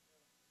much.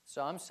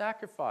 So I'm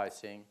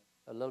sacrificing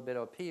a little bit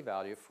of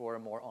p-value for a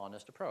more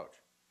honest approach.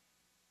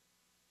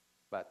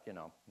 But,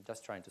 I'm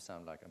just trying to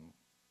sound like I'm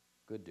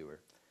a good doer.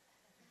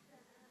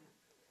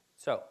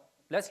 So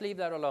let's leave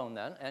that alone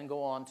then and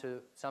go on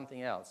to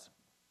something else.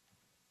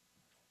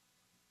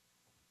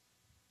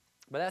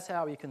 But that's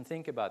how you can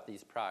think about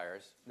these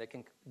priors. They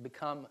can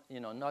become,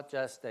 not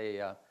just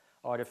a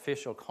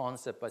artificial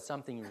concept, but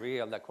something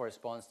real that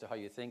corresponds to how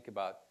you think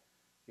about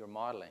your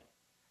modeling.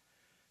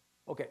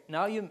 Okay,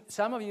 now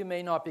some of you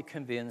may not be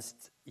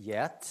convinced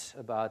yet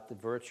about the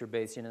virtue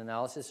Bayesian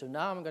analysis, so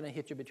now I'm going to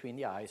hit you between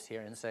the eyes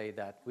here and say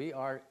that we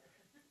are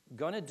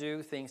going to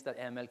do things that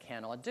ML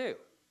cannot do.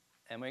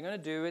 And we're going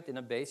to do it in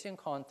a Bayesian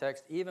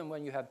context even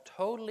when you have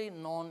totally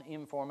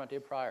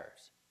non-informative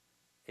priors.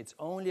 It's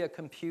only a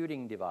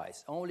computing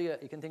device. You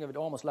can think of it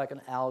almost like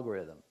an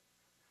algorithm.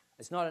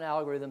 It's not an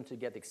algorithm to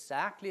get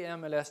exactly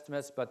ML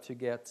estimates, but to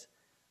get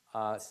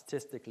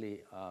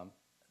statistically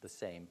the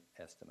same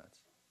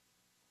estimates.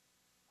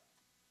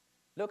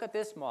 Look at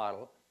this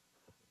model.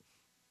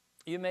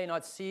 You may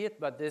not see it,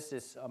 but this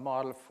is a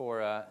model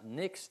for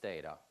NICS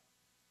data.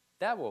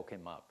 That woke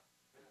him up.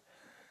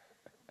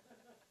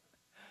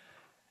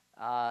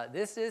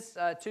 This is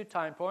 2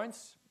 time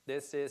points.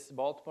 This is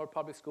Baltimore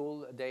Public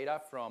School data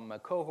from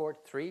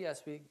cohort 3,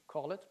 as we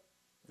call it.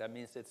 That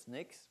means it's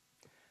NICS.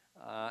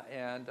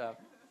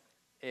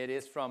 It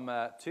is from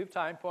 2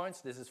 time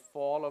points. This is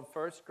fall of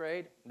 1st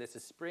grade. This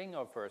is spring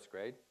of 1st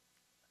grade.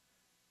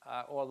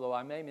 Although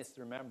I may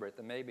misremember it,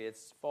 and maybe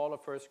it's fall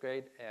of 1st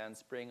grade and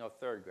spring of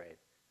 3rd grade.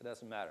 It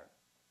doesn't matter.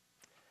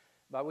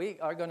 But we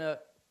are going to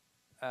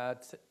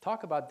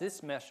talk about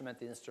this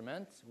measurement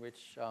instrument,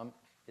 which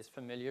is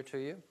familiar to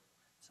you.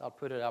 So I'll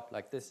put it up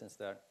like this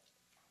instead.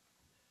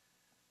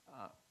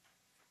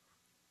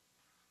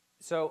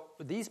 So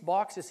these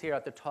boxes here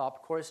at the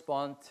top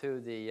correspond to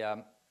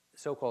the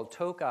so-called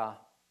TOCA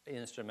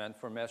instrument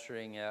for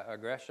measuring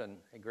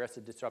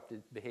aggressive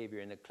disruptive behavior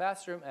in the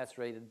classroom as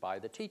rated by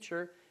the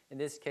teacher. In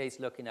this case,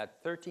 looking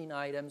at 13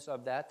 items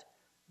of that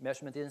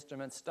measurement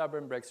instrument,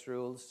 stubborn, breaks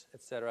rules,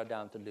 etc.,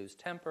 down to lose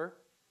temper.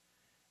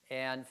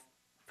 And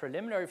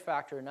preliminary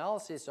factor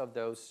analysis of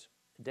those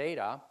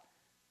data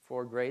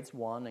for grades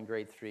 1 and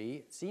grade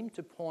 3 seem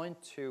to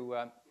point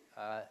to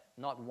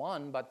not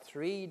 1, but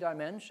 3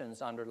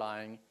 dimensions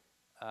underlying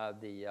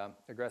the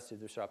aggressive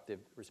disruptive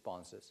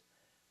responses.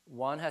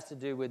 One has to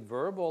do with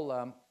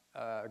verbal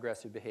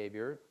aggressive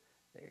behavior,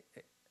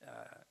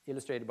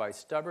 illustrated by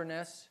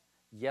stubbornness,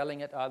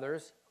 yelling at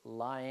others,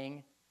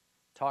 lying,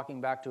 talking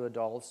back to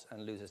adults,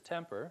 and loses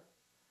temper.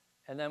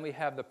 And then we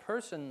have the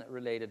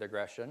person-related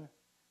aggression,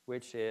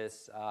 which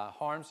is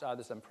harms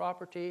others and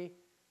property,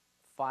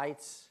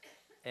 fights,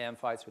 and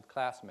fights with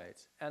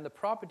classmates. And the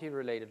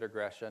property-related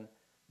aggression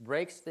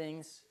breaks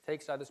things,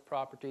 takes others'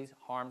 properties,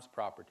 harms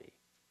property.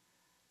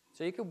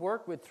 So you could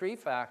work with 3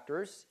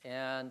 factors,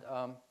 and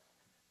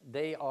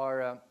they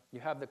are,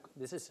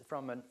 this is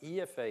from an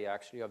EFA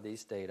actually of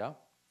these data.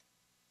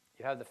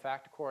 You have the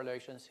factor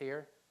correlations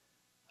here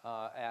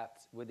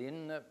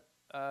within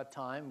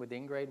time,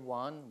 within grade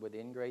 1,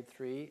 within grade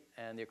 3,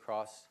 and the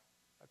across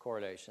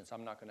correlations.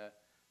 I'm not going to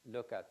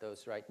look at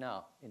those right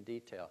now in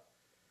detail.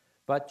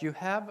 But you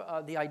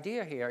have, the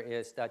idea here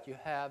is that you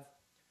have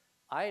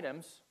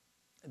items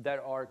that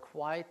are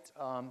quite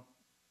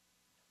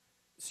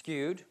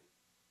skewed,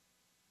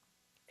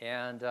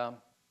 and the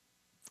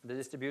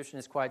distribution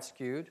is quite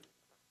skewed.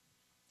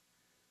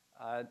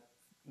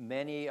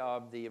 Many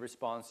of the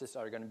responses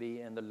are going to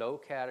be in the low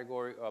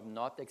category of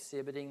not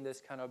exhibiting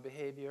this kind of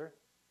behavior.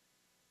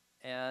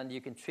 And you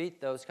can treat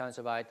those kinds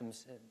of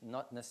items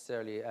not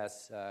necessarily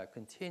as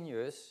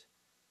continuous,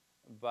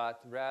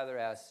 but rather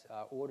as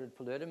ordered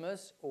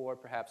polytomous or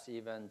perhaps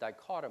even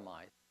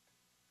dichotomized.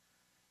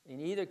 In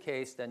either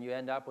case, then you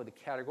end up with a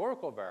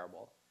categorical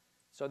variable.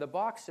 So the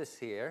boxes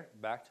here,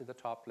 back to the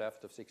top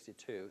left of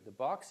 62, the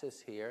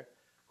boxes here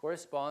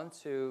correspond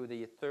to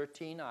the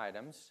 13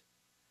 items.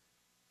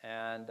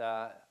 And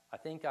I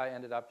think I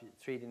ended up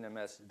treating them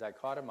as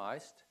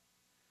dichotomized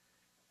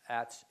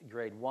at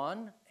grade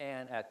 1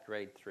 and at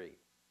grade 3.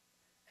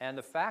 And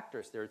the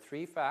factors, there are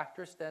 3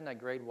 factors then at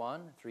grade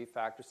 1, 3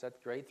 factors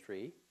at grade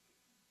 3.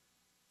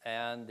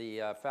 And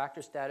the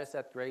factor status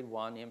at grade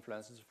 1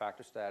 influences the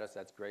factor status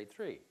at grade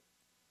 3.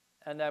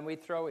 And then we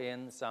throw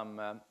in some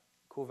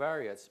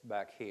covariates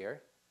back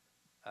here,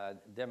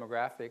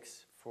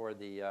 demographics for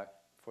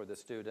the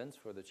students,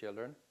 for the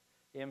children,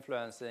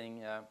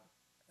 influencing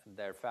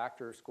their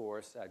factor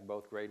scores at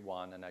both grade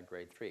 1 and at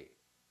grade 3.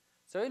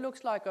 So it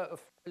looks like a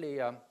fairly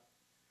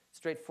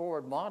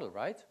straightforward model,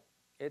 right?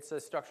 It's a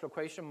structural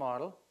equation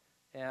model,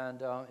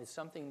 and it's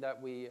something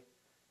that we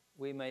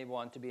may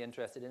want to be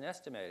interested in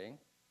estimating.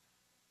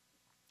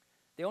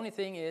 The only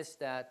thing is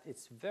that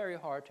it's very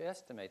hard to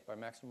estimate by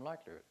maximum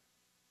likelihood.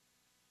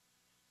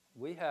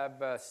 We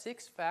have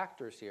 6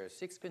 factors here,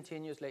 6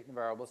 continuous latent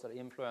variables that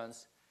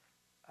influence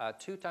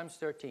 2 times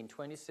 13,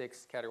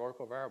 26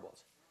 categorical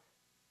variables.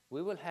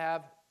 We will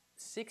have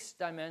 6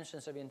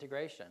 dimensions of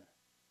integration.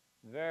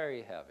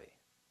 Very heavy,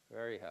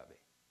 very heavy.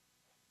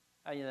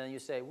 And then you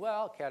say,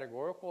 well,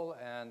 categorical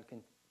and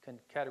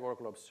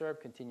categorical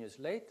observed continuous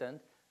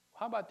latent,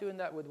 how about doing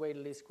that with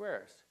weighted least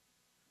squares?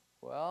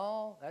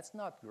 Well, that's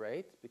not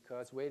great,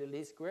 because weighted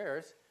least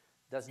squares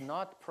does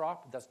not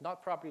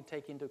properly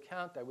take into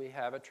account that we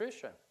have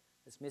attrition.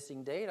 It's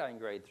missing data in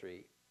grade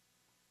 3.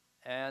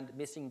 And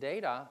missing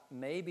data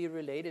may be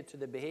related to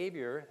the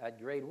behavior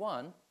at grade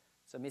 1.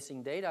 So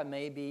missing data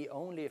may be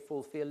only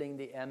fulfilling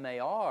the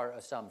MAR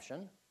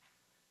assumption.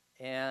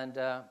 And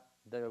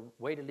the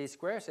weighted least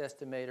squares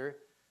estimator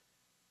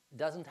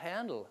doesn't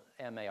handle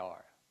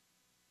MAR.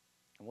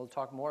 And we'll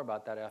talk more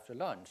about that after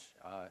lunch,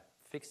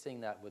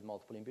 fixing that with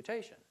multiple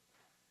imputation.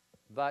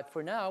 But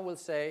for now, we'll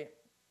say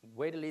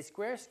weighted least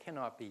squares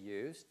cannot be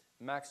used,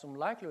 maximum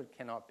likelihood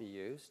cannot be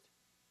used,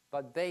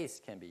 but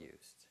Bayes can be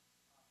used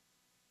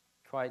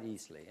quite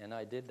easily, and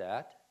I did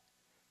that.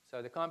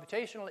 So the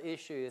computational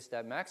issue is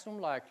that maximum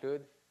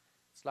likelihood,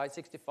 slide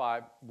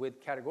 65, with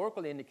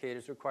categorical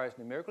indicators requires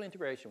numerical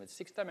integration with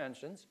 6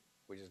 dimensions,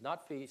 which is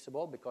not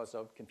feasible because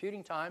of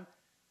computing time,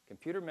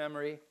 computer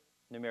memory,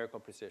 numerical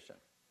precision.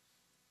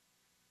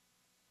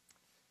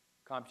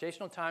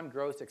 Computational time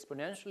grows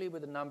exponentially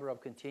with the number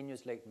of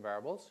continuous latent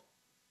variables,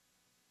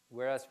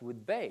 whereas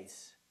with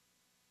Bayes,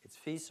 it's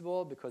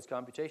feasible because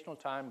computational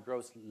time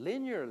grows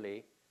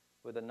linearly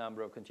with the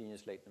number of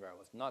continuous latent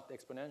variables, not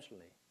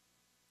exponentially.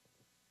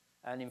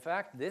 And in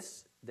fact,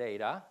 this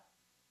data,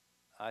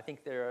 I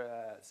think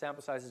their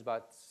sample size is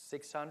about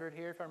 600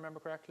 here, if I remember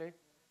correctly.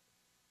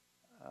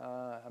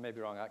 I may be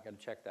wrong, I got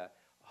to check that.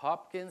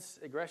 Hopkins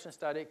regression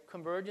study,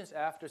 convergence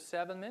after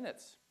 7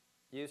 minutes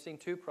using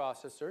 2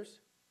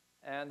 processors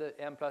and the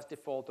Mplus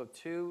default of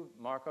 2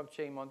 Markov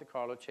chain Monte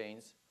Carlo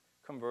chains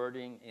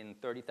converging in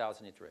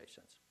 30,000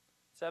 iterations.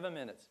 7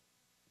 minutes.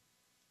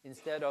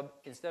 Instead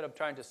of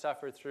trying to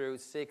suffer through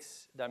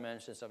 6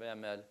 dimensions of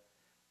ML,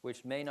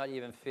 which may not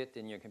even fit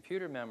in your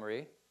computer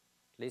memory,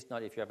 at least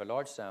not if you have a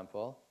large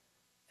sample,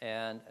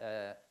 and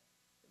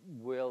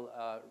will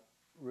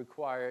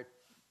require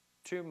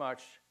too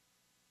much,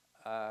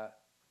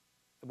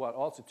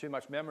 also too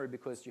much memory,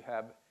 because you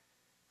have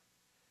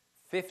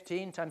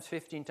 15 times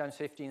 15 times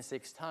 15,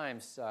 6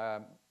 times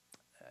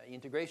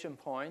integration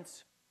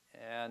points,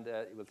 and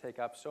it will take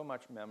up so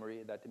much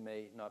memory that it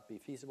may not be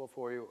feasible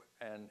for you,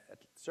 and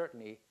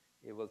certainly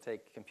it will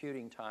take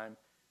computing time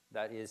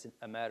that is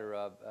a matter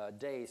of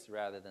days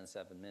rather than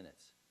 7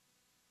 minutes.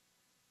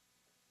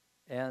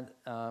 And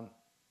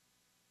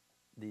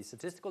the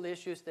statistical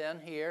issues then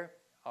here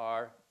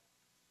are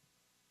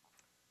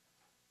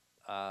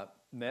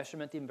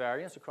measurement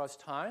invariance across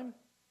time,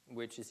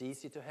 which is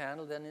easy to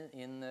handle then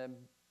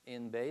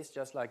in Bayes,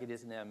 just like it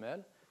is in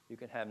ML. You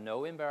can have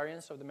no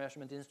invariance of the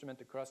measurement instrument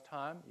across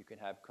time. You can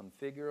have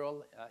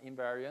configural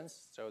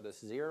invariance, so the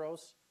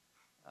zeros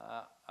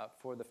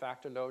for the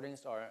factor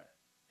loadings are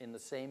in the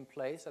same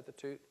place at the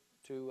two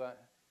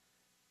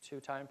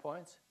time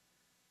points.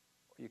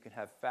 You can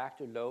have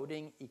factor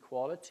loading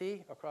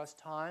equality across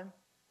time,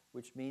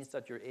 which means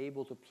that you're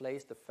able to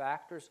place the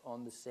factors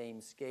on the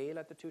same scale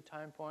at the 2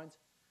 time points,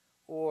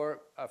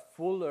 or a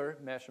fuller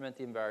measurement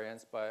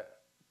invariance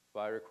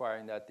by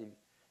requiring that the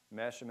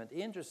measurement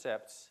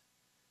intercepts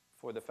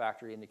for the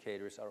factor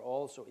indicators are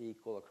also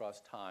equal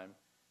across time,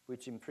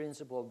 which in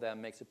principle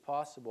then makes it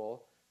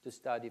possible to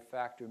study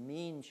factor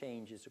mean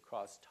changes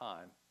across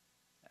time,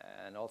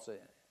 and also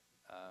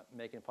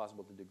making it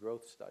possible to do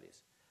growth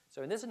studies.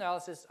 So in this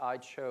analysis, I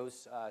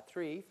chose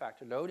 3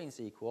 factor loadings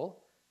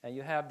equal, and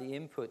you have the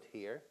input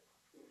here.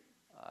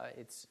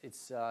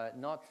 It's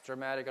not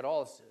dramatic at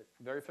all. It's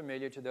very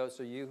familiar to those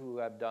of you who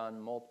have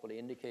done multiple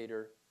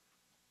indicator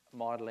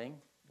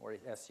modeling, or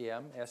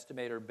SEM.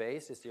 Estimator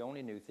Bayes is the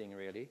only new thing,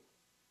 really.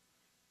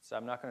 So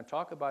I'm not going to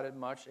talk about it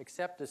much,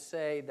 except to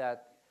say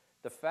that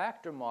the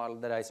factor model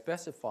that I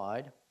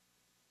specified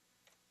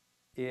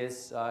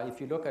is, if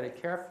you look at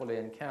it carefully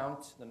and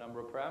count the number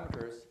of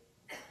parameters,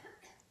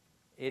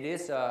 it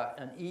is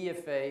an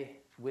EFA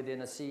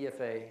within a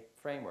CFA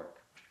framework,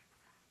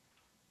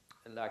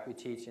 like we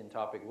teach in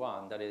topic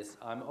 1. That is,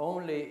 I'm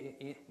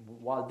only,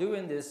 while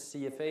doing this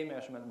CFA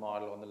measurement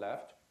model on the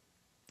left,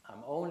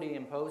 I'm only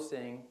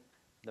imposing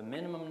the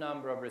minimum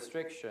number of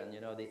restriction,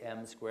 the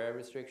m-squared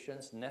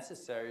restrictions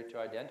necessary to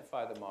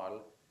identify the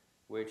model,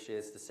 which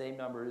is the same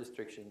number of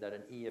restrictions that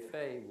an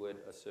EFA would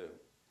assume.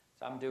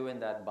 So I'm doing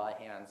that by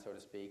hand, so to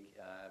speak,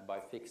 by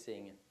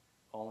fixing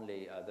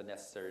only the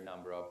necessary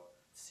number of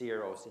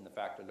zeros in the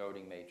factor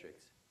loading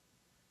matrix.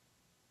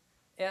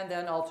 And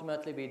then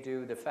ultimately we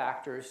do the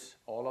factors.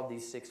 All of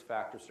these 6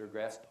 factors are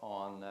regressed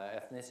on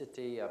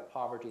ethnicity,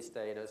 poverty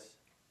status,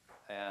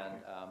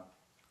 and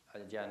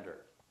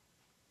gender.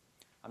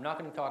 I'm not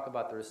going to talk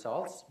about the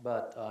results,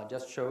 but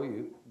just show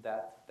you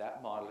that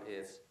that model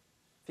is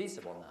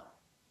feasible now.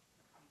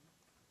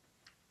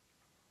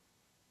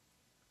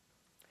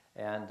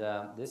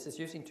 And this is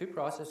using 2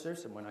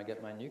 processors, and when I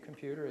get my new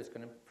computer, it's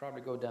going to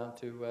probably go down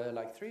to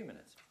like 3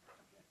 minutes.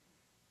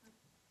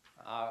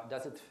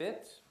 Does it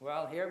fit?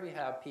 Well, here we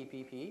have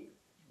PPP,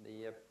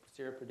 the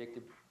posterior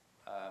predictive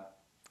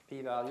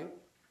p-value,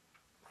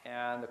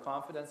 and the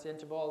confidence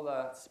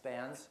interval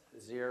spans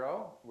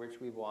 0, which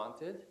we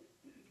wanted,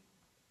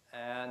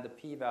 and the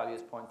p-value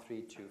is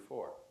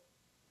 0.324.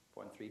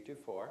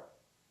 0.324.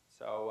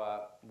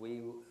 So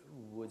we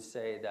would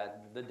say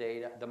that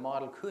the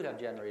model could have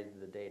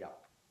generated the data.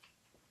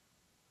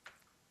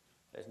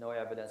 There's no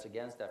evidence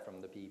against that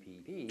from the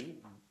PPP.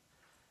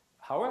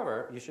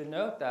 However, you should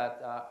note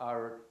that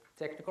our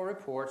technical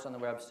reports on the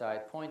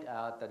website point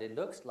out that it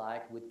looks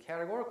like with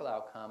categorical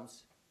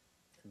outcomes,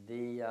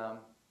 the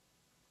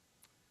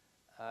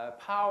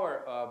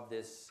power of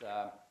this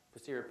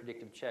posterior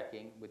predictive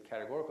checking with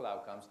categorical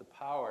outcomes, the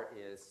power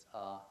is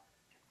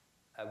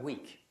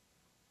weak.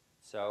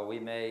 So we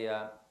may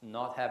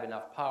not have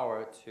enough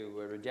power to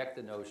reject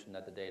the notion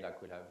that the data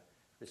could have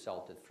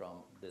resulted from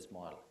this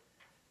model.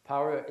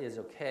 Power is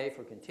okay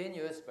for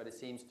continuous, but it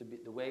seems to be,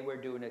 the way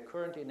we're doing it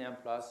currently in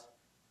Mplus,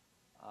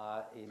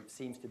 it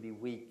seems to be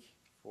weak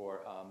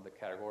for the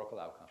categorical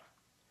outcome.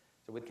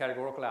 So with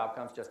categorical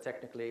outcomes, just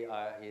technically,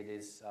 it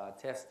is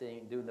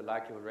doing the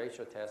likelihood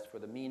ratio test for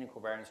the mean and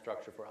covariance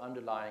structure for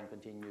underlying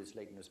continuous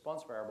latent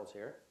response variables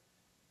here.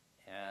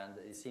 And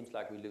it seems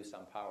like we lose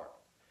some power.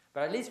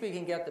 But at least we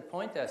can get the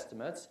point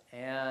estimates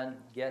and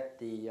get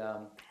the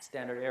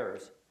standard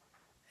errors.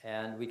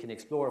 And we can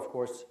explore, of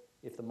course,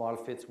 if the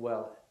model fits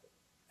well,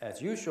 as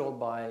usual,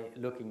 by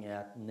looking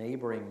at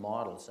neighboring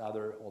models,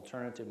 other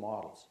alternative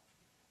models.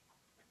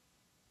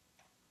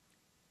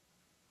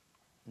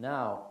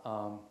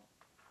 Now,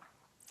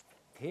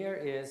 here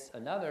is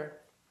another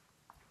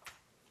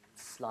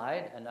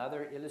slide,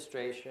 another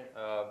illustration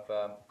of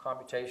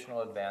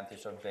computational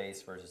advantage of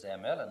Bayes versus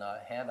ML, and I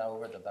hand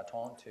over the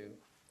baton to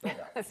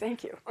Linda.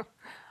 Thank you.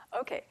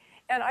 Okay,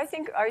 and I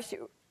think I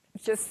should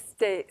just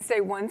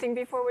say one thing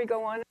before we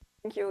go on. I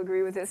think you'll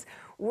agree with this.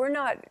 We're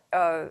not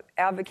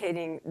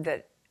advocating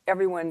that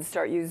everyone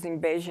start using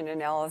Bayesian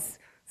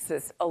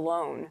analysis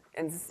alone,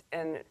 and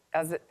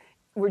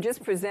we're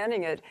just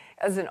presenting it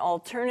as an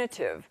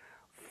alternative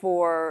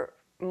for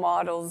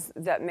models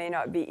that may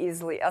not be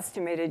easily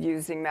estimated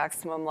using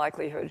maximum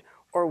likelihood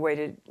or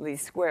weighted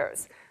least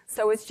squares.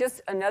 So it's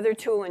just another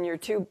tool in your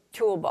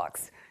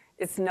toolbox.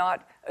 It's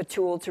not a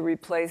tool to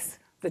replace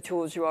the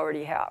tools you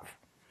already have.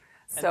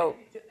 So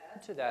to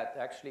add to that,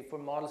 actually, for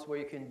models where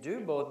you can do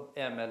both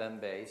ML and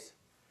Bayes,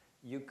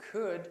 you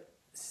could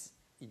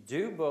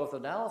do both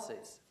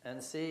analyses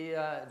and see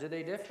do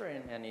they differ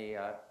in any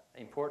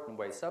important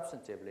way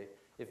substantively.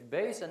 If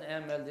Bayes and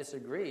ML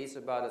disagrees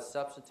about a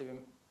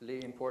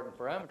substantively important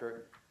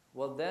parameter,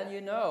 well, then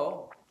you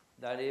know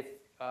that if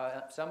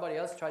somebody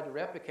else tried to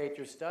replicate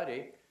your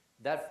study,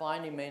 that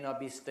finding may not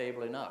be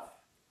stable enough.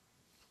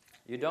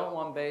 You don't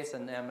want Bayes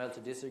and ML to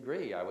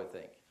disagree, I would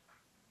think.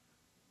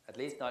 At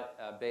least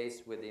not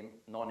Bayes with the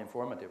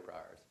non-informative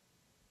priors.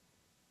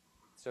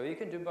 So you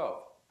can do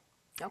both.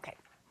 Okay.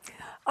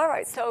 All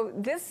right, so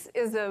this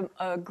is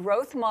a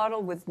growth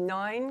model with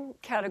 9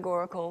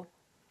 categorical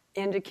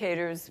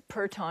indicators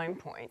per time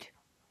point.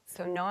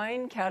 So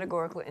 9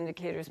 categorical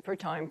indicators per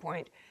time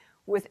point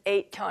with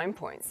 8 time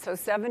points. So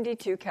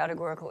 72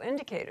 categorical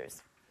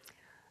indicators.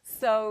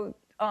 So,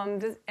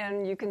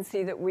 and you can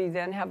see that we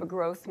then have a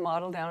growth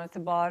model down at the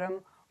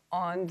bottom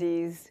on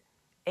these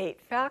 8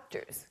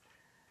 factors.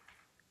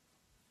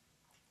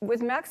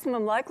 With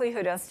maximum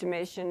likelihood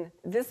estimation,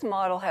 this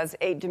model has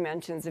 8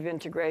 dimensions of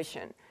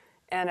integration.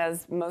 And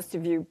as most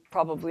of you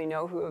probably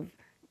know who have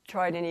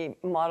tried any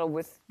model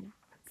with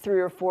 3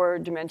 or 4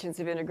 dimensions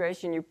of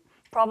integration, you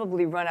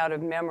probably run out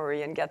of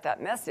memory and get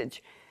that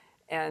message.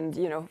 And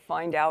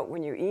find out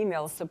when you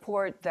email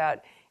support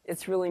that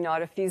it's really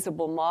not a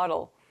feasible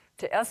model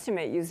to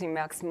estimate using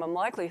maximum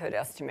likelihood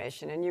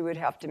estimation. And you would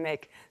have to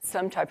make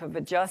some type of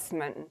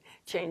adjustment and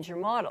change your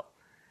model.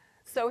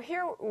 So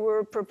here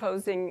we're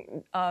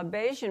proposing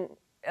Bayesian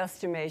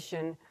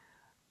estimation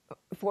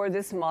for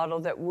this model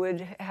that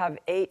would have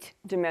 8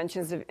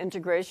 dimensions of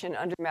integration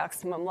under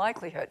maximum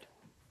likelihood.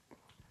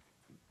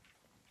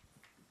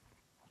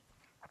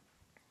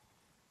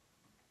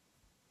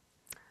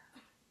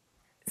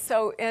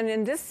 So, and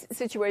in this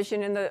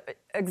situation, in the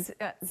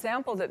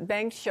example that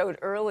Banks showed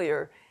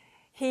earlier,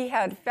 he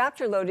had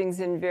factor loadings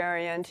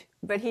invariant,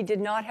 but he did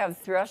not have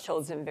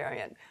thresholds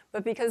invariant.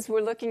 But because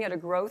we're looking at a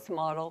growth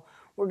model,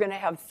 we're going to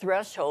have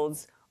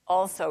thresholds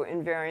also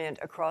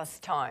invariant across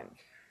time.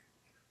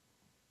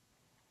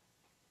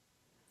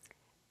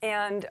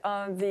 And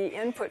the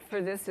input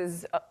for this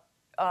is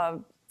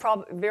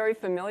very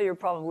familiar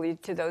probably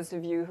to those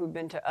of you who've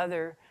been to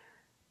other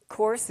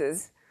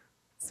courses.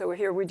 So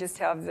here we just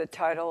have the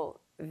title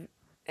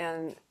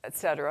and et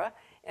cetera.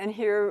 And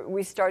here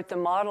we start the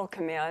model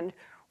command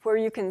where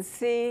you can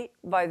see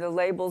by the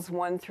labels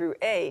 1 through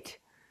 8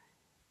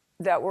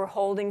 that we're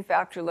holding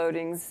factor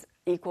loadings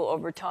equal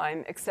over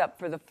time, except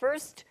for the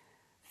first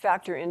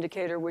factor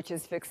indicator, which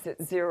is fixed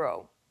at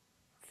 0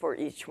 for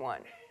each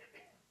one.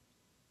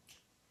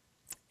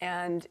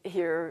 And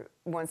here,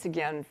 once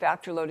again,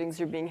 factor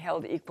loadings are being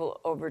held equal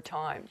over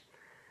time.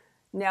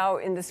 Now,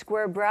 in the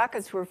square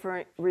brackets,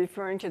 we're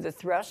referring to the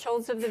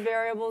thresholds of the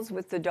variables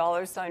with the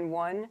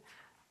 $1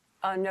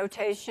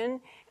 notation.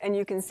 And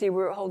you can see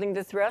we're holding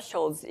the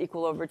thresholds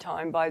equal over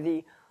time by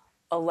the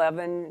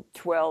 11,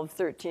 12,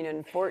 13,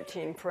 and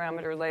 14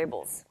 parameter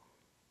labels.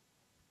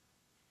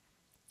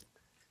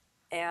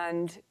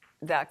 And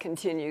that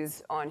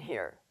continues on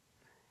here.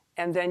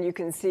 And then you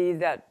can see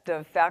that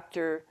the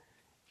factor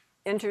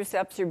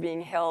intercepts are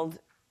being held,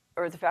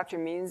 or the factor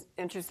means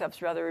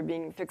intercepts rather are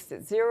being fixed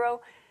at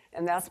 0.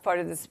 And that's part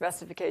of the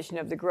specification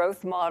of the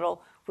growth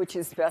model, which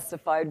is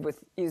specified with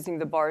using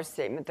the bar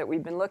statement that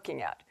we've been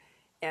looking at.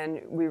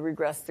 And we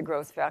regress the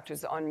growth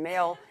factors on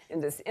male in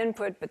this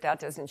input, but that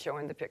doesn't show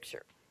in the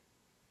picture.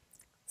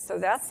 So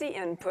that's the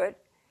input.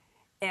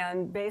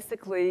 And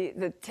basically,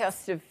 the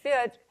test of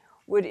fit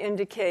would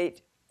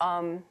indicate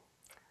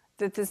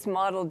that this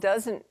model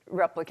doesn't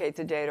replicate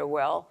the data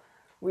well.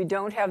 We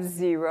don't have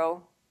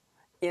 0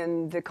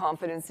 in the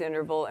confidence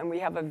interval, and we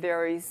have a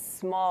very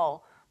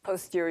small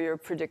posterior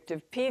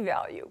predictive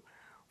p-value,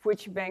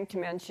 which Banks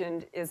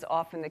mentioned is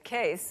often the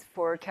case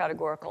for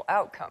categorical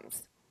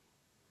outcomes.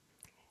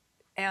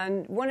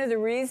 And one of the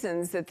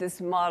reasons that this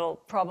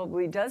model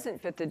probably doesn't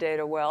fit the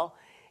data well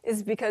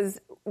is because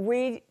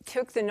we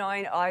took the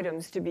 9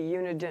 items to be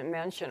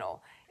unidimensional,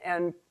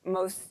 and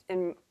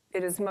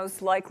it is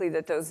most likely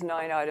that those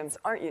 9 items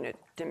aren't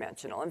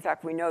unidimensional. In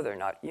fact, we know they're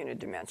not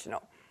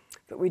unidimensional.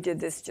 But we did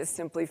this just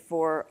simply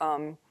for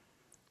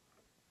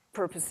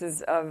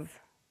purposes of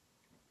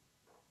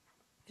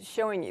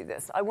showing you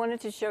this. I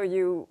wanted to show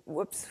you,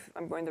 whoops,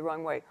 I'm going the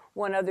wrong way,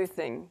 one other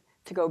thing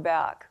to go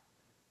back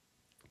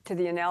to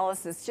the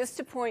analysis, just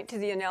to point to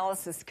the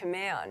analysis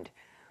command.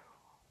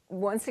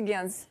 Once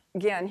again,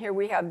 here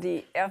we have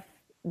the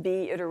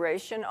FB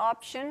iteration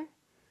option,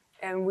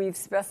 and we've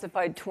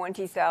specified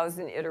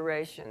 20,000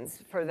 iterations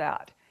for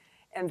that.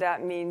 And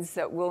that means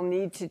that we'll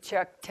need to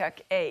check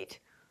Tech 8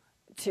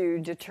 to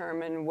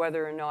determine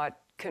whether or not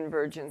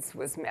convergence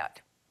was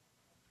met.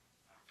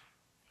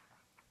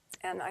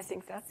 And I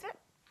think that's it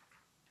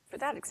for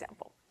that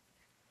example.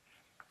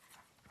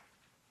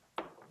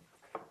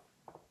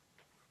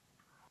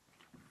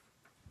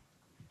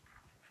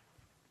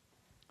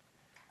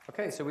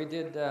 Okay, so we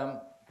did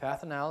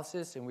path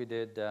analysis, and we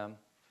did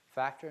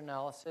factor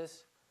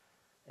analysis,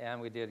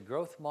 and we did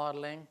growth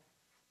modeling.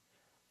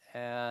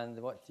 And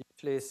what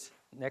usually is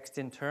next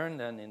in turn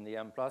then in the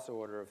Mplus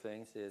order of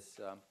things is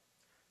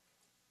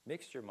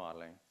mixture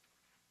modeling.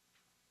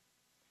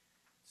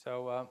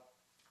 So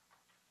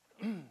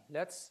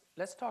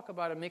let's talk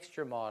about a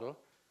mixture model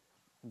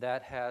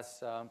that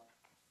has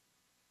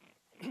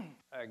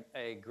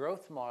a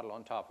growth model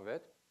on top of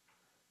it.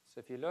 So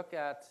if you look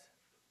at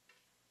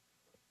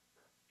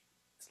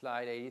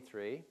slide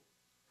 83,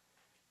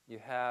 you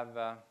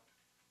have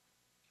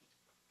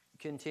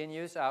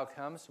continuous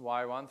outcomes,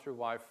 y1 through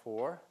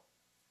y4,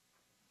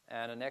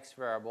 and an x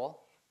variable.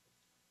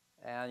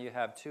 And you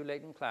have 2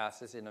 latent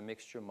classes in a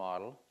mixture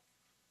model.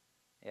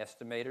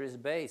 Estimator is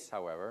base,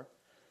 however.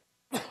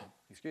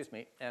 Excuse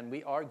me. And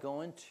we are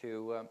going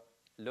to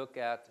look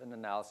at an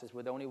analysis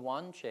with only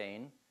 1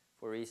 chain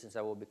for reasons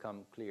that will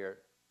become clear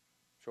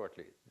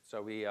shortly.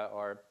 So we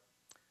are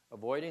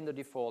avoiding the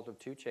default of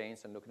 2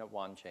 chains and looking at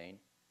 1 chain.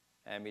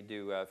 And we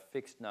do a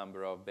fixed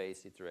number of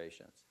base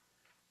iterations.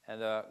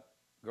 And the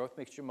growth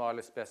mixture model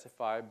is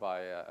specified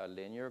by a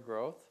linear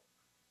growth,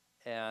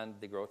 and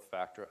the growth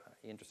factor,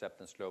 intercept,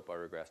 and slope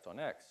are regressed on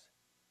x.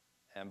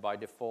 And by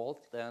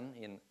default,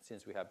 then,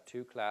 since we have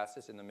 2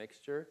 classes in the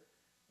mixture,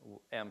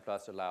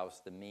 Mplus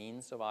allows the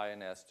means of I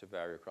and S to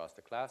vary across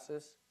the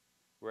classes,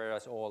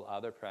 whereas all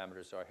other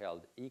parameters are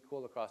held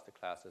equal across the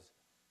classes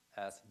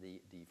as the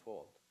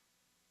default.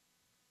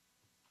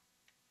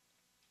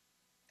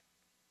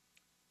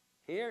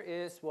 Here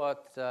is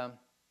what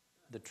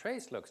the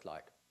trace looks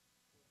like.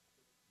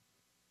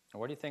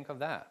 What do you think of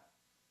that?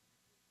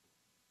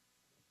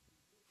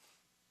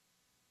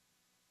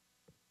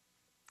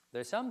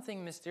 There's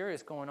something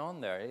mysterious going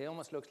on there. It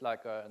almost looks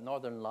like a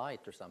northern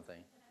light or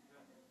something.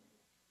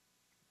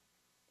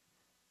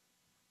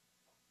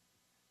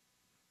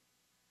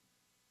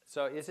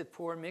 So is it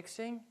poor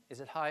mixing? Is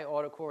it high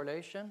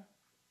autocorrelation?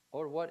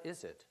 Or what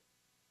is it?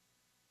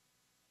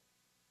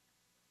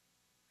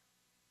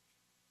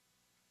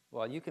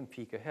 Well, you can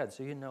peek ahead,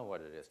 so you know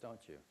what it is,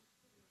 don't you?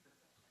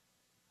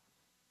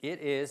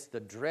 It is the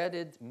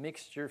dreaded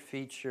mixture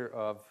feature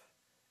of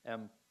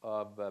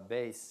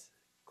Bayes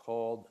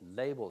called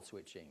label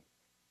switching.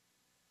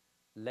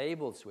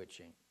 Label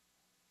switching.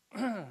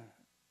 In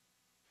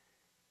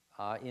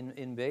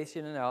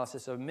Bayesian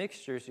analysis of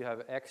mixtures, you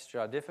have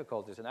extra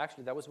difficulties. And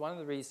actually, that was one of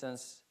the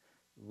reasons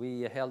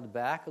we held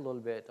back a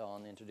little bit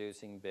on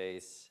introducing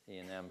Bayes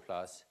in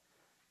Mplus,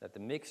 that the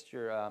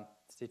mixture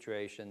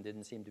situation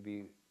didn't seem to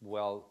be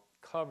well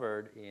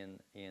covered in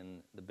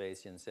the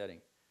Bayesian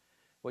setting.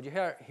 What you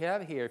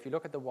have here, if you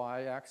look at the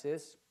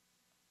y-axis,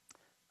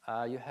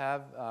 you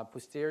have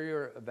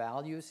posterior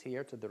values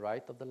here to the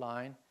right of the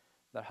line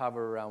that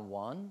hover around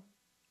 1,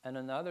 and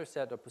another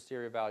set of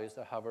posterior values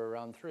that hover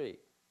around 3.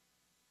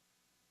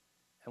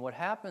 And what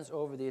happens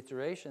over the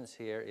iterations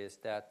here is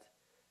that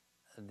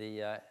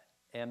the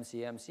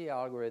MCMC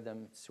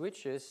algorithm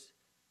switches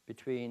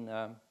between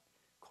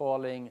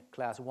calling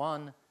class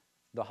 1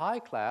 the high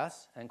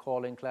class and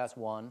calling class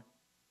 1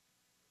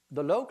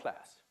 the low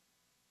class.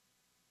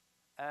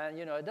 And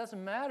it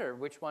doesn't matter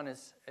which one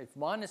is, if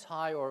one is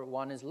high or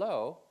one is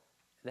low,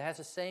 it has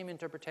the same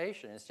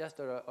interpretation. It's just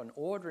an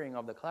ordering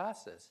of the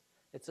classes.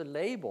 It's a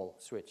label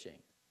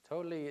switching,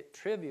 totally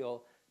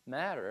trivial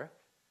matter.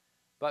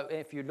 But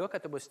if you look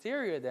at the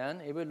posterior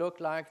then, it would look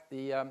like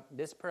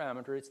this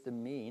parameter, it's the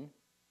mean,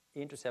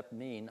 intercept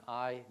mean,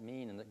 I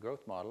mean in the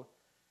growth model,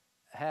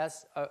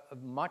 has a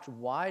much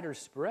wider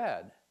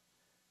spread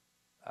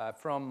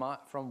from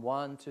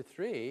 1 to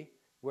 3,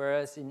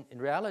 whereas in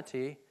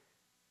reality,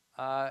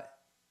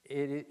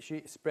 it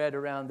should spread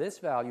around this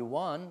value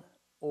 1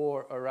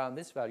 or around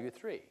this value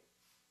 3.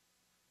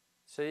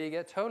 So you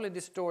get totally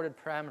distorted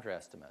parameter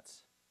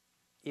estimates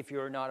if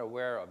you're not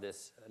aware of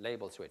this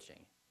label switching.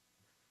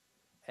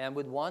 And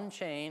with one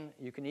chain,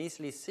 you can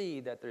easily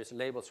see that there's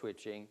label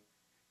switching.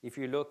 If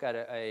you look at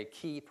a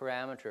key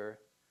parameter,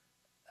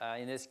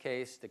 in this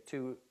case, the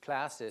two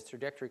classes,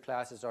 trajectory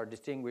classes, are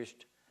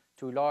distinguished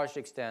to a large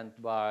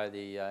extent by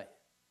the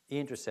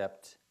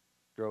intercept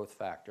growth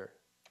factor.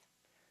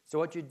 So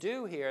what you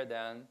do here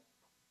then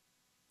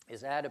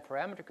is add a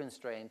parameter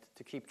constraint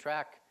to keep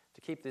track,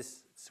 to keep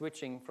this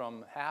switching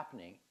from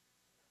happening.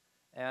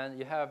 And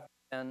you have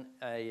then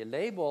a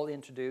label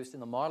introduced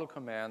in the model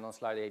command on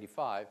slide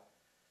 85.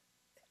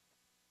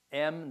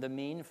 M, the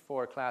mean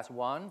for class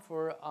 1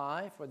 for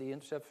I, for the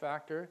intercept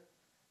factor,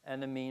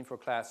 and the mean for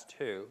class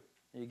 2.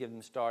 You give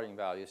them starting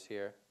values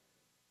here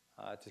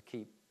to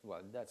keep,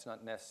 well, that's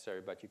not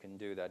necessary, but you can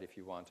do that if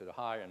you wanted a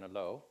high and a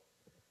low.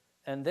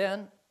 And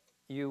then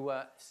you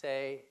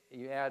say,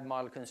 you add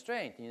model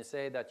constraint, and you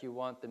say that you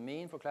want the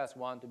mean for class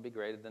 1 to be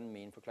greater than the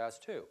mean for class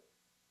 2.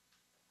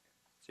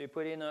 So you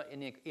put in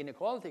an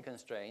inequality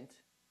constraint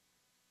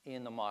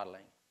in the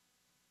modeling.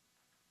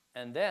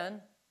 And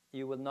then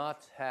you will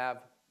not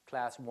have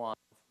class 1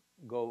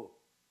 go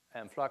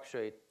and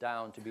fluctuate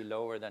down to be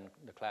lower than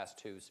the class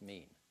 2's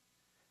mean.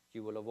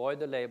 You will avoid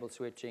the label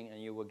switching,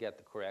 and you will get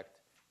the correct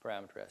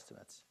parameter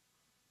estimates.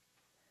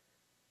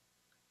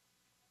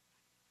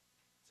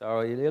 So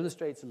it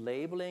illustrates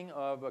labeling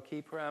of a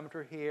key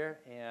parameter here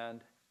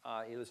and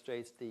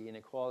illustrates the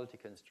inequality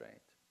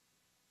constraint.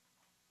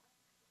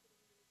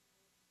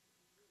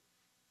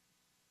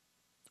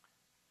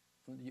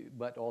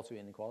 But also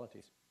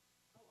inequalities.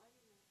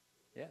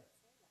 Yeah.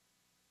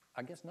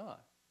 I guess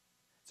not.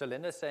 So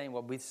Linda's saying,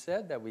 well, we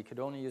said that we could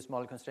only use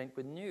model constraint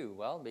with new.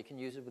 Well, we can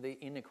use it with the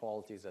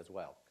inequalities as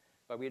well.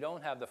 But we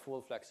don't have the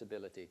full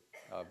flexibility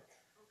of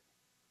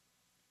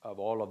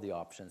all of the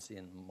options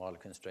in model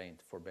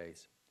constraint for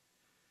Bayes.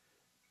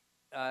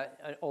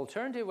 An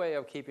alternative way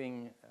of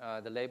keeping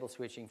the label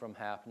switching from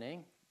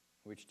happening,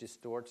 which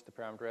distorts the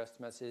parameter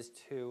estimates, is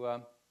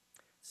to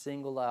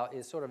single out,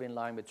 is sort of in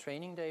line with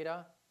training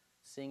data,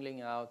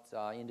 singling out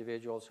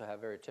individuals who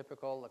have very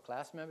typical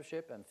class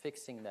membership and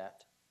fixing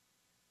that.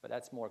 But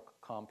that's more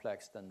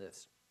complex than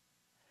this.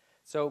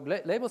 So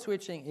label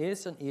switching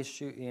is an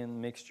issue in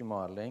mixture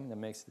modeling. That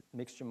makes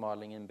mixture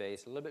modeling in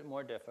Bayes a little bit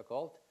more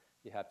difficult.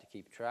 You have to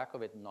keep track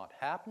of it not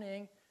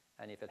happening,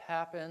 and if it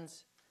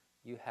happens,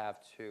 you have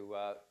to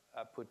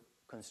put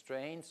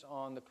constraints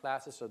on the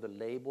classes so the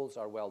labels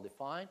are well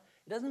defined.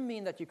 It doesn't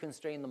mean that you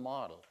constrain the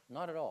model,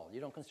 not at all. You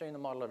don't constrain the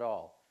model at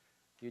all.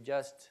 You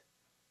just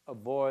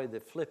avoid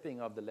the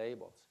flipping of the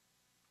labels.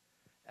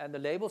 And the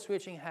label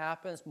switching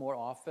happens more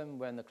often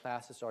when the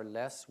classes are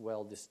less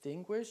well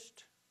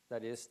distinguished.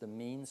 That is, the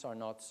means are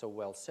not so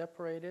well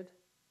separated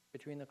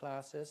between the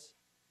classes,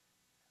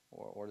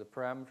 or the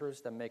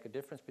parameters that make a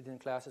difference between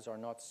classes are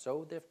not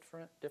so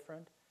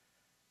different.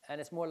 And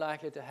it's more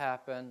likely to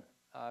happen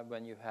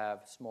when you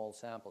have small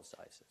sample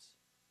sizes.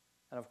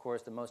 And of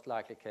course, the most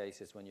likely case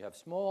is when you have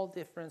small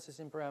differences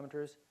in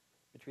parameters,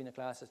 between the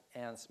classes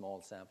and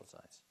small sample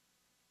size.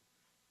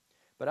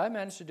 But I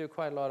managed to do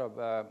quite a lot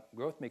of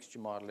growth mixture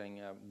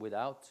modeling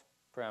without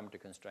parameter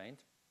constraint,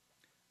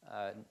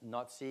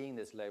 not seeing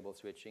this label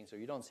switching, so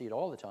you don't see it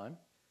all the time.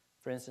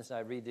 For instance,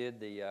 I redid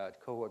the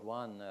cohort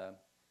 1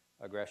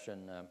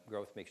 aggression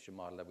growth mixture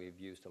model that we've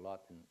used a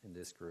lot in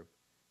this group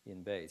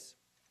in Bayes.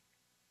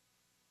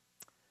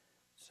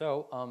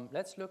 So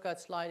let's look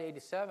at slide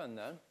 87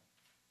 then.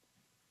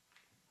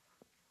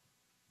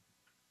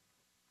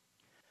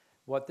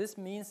 What this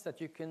means that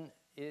you can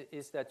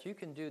is that you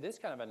can do this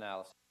kind of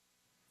analysis.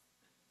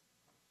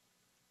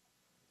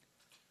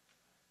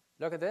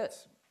 Look at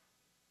this.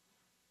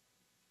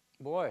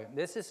 Boy,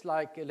 this is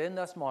like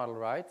Linda's model,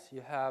 right?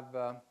 You have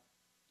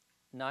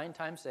 9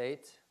 times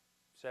 8,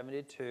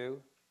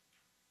 72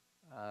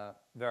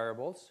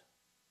 variables,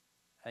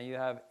 and you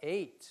have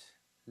 8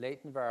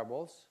 latent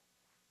variables.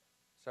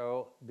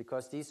 So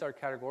because these are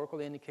categorical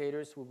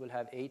indicators, we will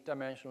have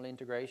 8-dimensional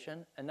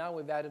integration, and now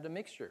we've added a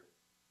mixture.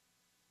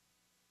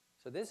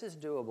 So this is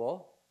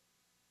doable.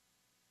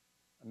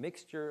 A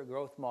mixture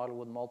growth model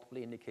with multiple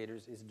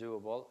indicators is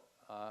doable.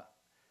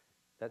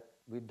 That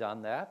we've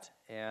done that,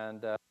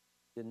 and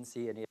didn't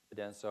see any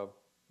evidence of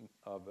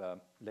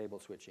label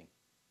switching.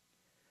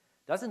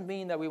 Doesn't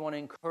mean that we want to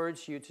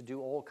encourage you to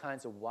do all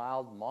kinds of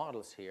wild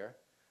models here,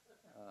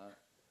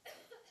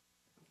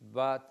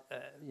 but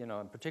you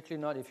know,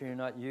 particularly not if you're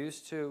not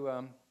used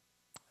to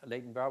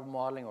latent variable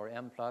modeling or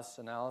Mplus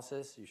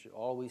analysis. You should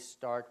always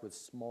start with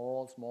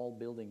small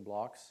building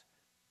blocks.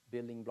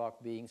 Building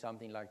block being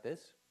something like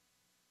this,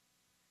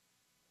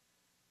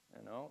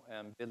 you know,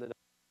 and build it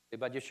up.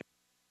 But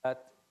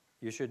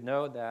you should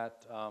know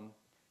that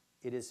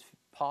it is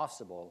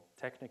possible,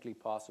 technically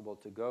possible,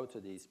 to go to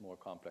these more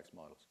complex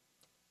models.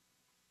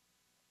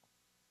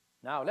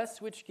 Now let's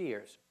switch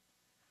gears.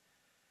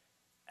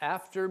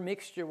 After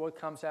mixture, what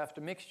comes after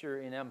mixture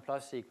in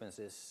Mplus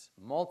sequences?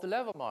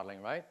 Multi-level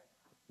modeling, right?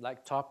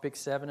 Like topic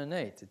 7 and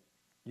 8.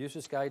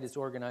 User's guide is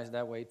organized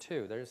that way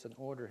too. There's an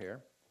order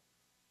here.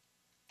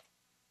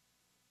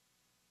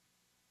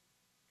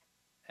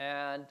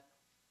 And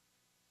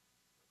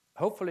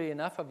hopefully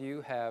enough of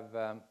you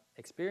have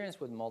experience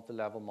with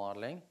multi-level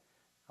modeling.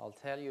 I'll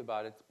tell you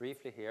about it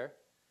briefly here.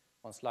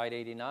 On slide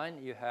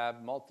 89, you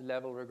have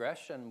multi-level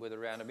regression with a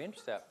random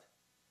intercept.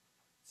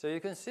 So you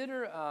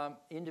consider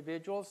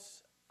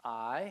individuals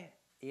I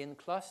in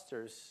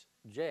clusters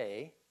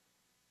J.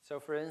 So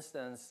for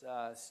instance,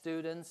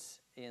 students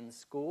in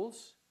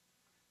schools,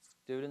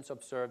 students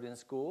observed in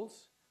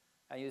schools,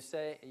 and you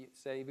say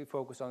we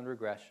focus on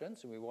regression,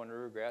 so we want to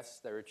regress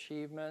their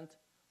achievement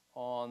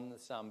on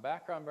some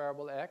background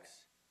variable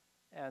x,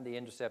 and the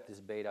intercept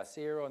is beta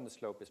 0 and the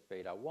slope is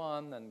beta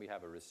 1, and we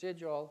have a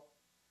residual.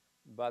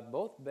 But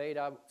both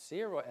beta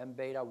 0 and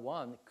beta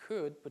 1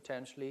 could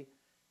potentially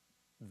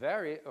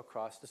vary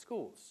across the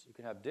schools. You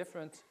can have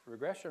different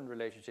regression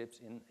relationships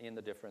in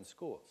the different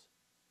schools.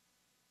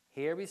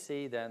 Here we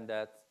see then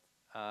that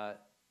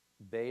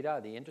beta,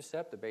 the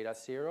intercept, the beta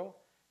 0,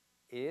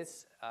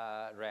 is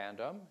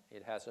random.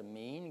 It has a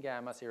mean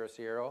gamma 0,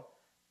 0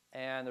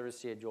 and a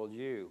residual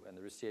u, and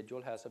the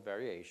residual has a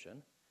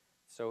variation.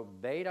 So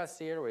beta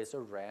 0 is a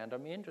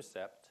random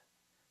intercept.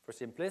 For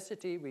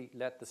simplicity, we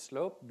let the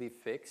slope be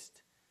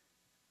fixed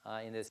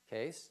in this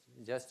case,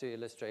 just to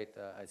illustrate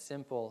a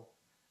simple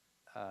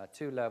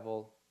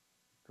 2-level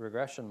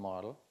regression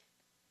model.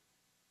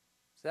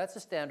 So that's a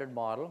standard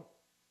model.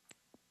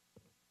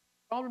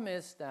 The problem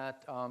is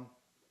that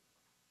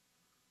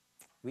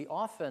we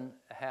often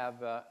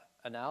have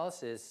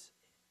analysis,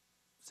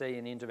 say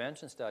in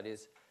intervention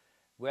studies,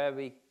 where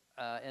we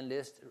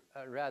enlist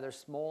a rather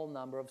small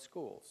number of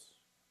schools,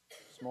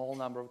 small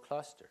number of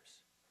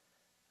clusters.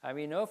 And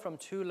we know from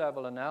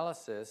 2-level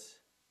analysis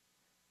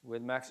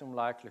with maximum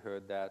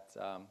likelihood that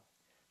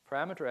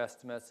parameter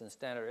estimates and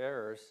standard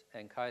errors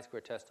and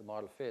chi-square test of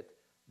model fit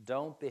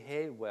don't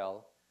behave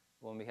well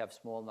when we have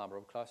small number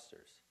of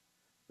clusters.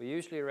 We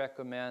usually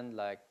recommend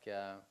like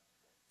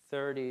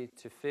 30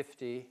 to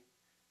 50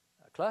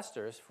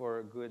 clusters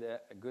for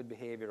good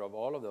behavior of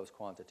all of those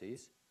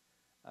quantities.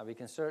 We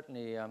can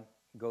certainly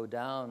go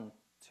down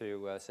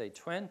to, say,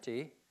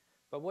 20,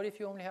 but what if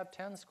you only have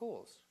 10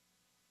 schools?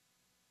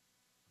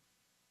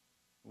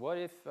 What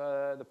if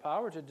the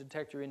power to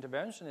detect your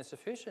intervention is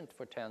sufficient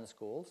for 10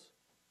 schools,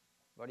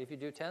 but if you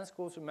do 10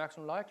 schools with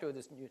maximum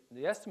likelihood,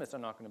 the estimates are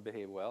not going to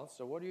behave well,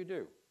 so what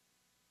do?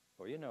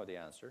 Well, you know the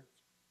answer.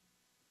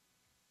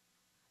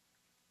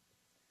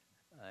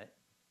 Right.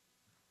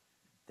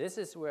 This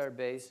is where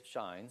Bayes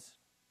shines.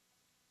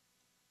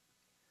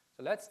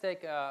 So let's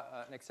take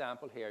an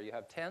example here. You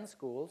have 10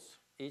 schools,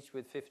 each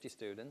with 50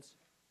 students,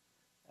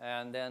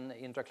 and then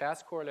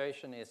intra-class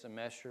correlation is a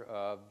measure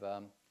of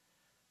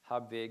how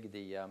big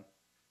the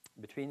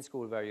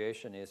between-school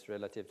variation is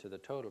relative to the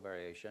total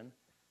variation.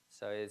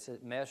 So it's a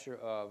measure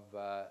of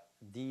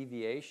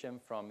deviation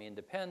from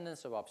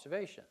independence of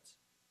observations.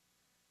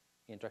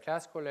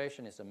 Intra-class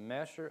correlation is a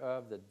measure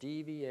of the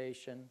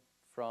deviation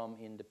from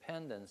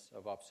independence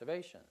of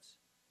observations.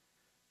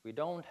 We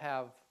don't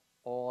have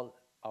all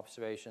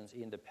observations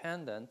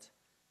independent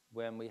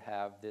when we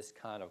have this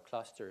kind of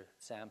cluster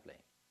sampling.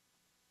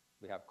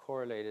 We have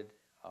correlated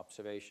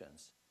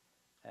observations.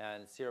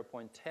 And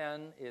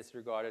 0.10 is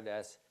regarded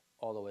as,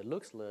 although it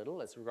looks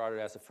little, it's regarded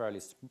as a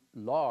fairly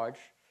large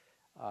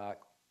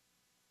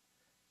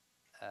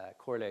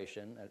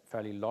correlation, a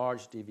fairly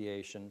large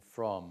deviation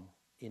from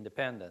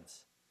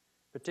independence,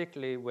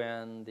 particularly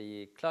when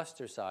the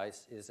cluster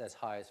size is as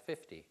high as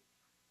 50.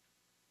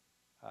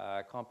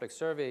 Complex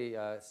survey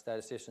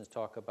statisticians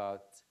talk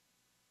about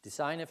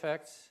design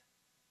effects,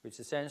 which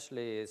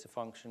essentially is a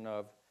function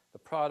of the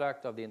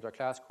product of the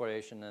interclass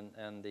correlation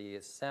and the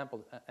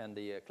sample and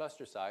the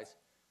cluster size.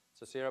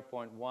 So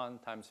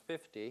 0.1 times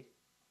 50,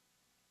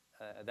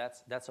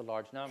 that's a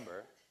large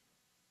number,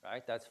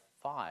 right? That's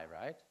 5,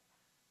 right?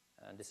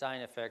 And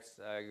design effects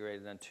greater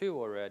than 2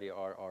 already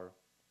are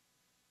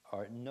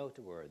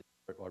noteworthy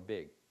or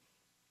big.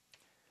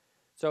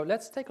 So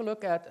let's take a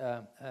look at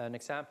an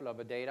example of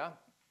a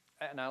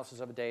analysis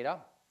of data,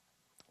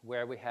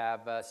 where we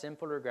have a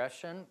simple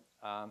regression,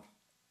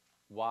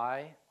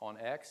 y on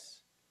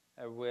x,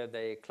 with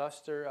a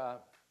cluster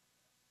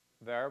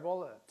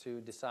variable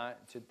to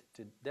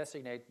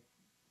designate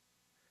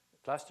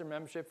cluster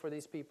membership for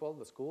these people,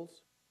 the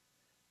schools.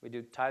 We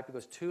do type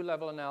equals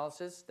 2-level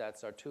analysis.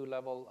 That's our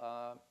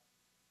 2-level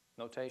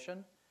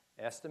notation.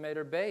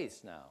 Estimator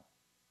base now.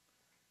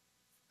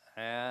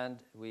 And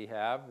we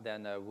have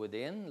then a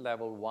within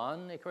level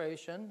 1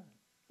 equation.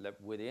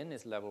 Within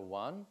is level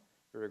 1.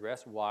 We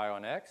regress y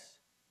on x.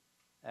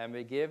 And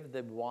we give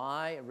the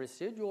y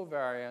residual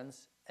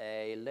variance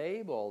a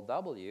label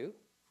w.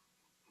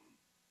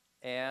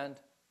 And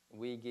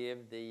we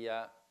give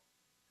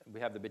we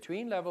have the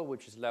between level,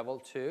 which is level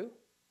 2.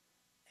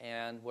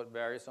 And what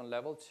varies on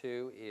level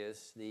 2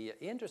 is the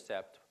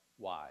intercept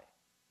y.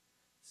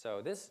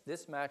 So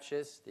this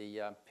matches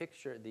the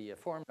the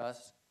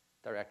formulas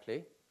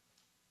directly.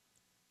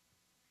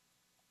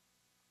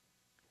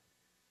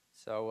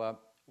 So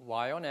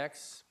y on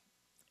x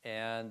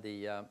and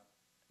the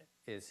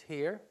is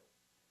here,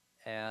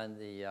 and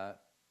the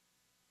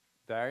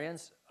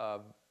variance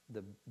of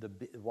the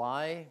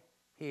y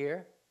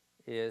here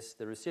is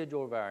the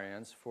residual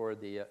variance for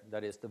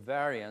that is the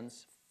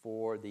variance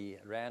for the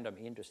random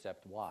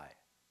intercept y.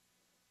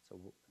 So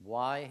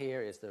y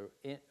here is the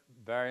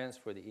variance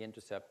for the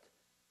intercept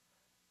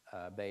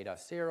beta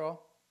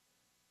 0,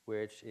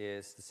 which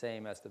is the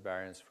same as the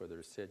variance for the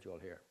residual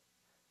here.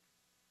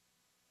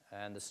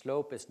 And the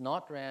slope is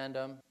not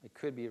random. It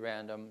could be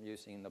random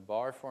using the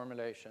bar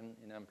formulation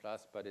in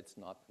Mplus, but it's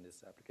not in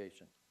this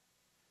application.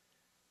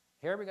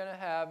 Here we're going to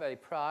have a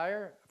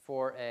prior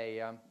for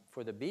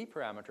the b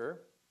parameter,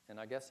 and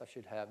I guess I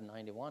should have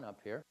 91 up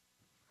here.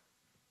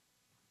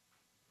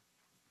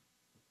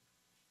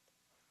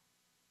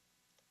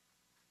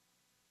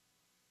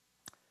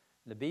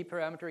 The b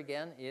parameter,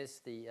 again,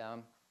 is the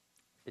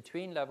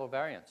between level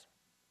variance.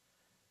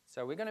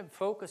 So we're going to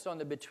focus on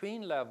the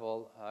between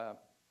level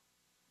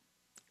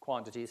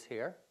quantities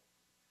here.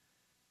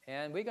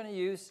 And we're going to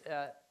use,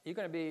 you're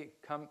going to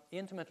become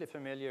intimately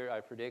familiar, I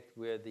predict,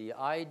 with the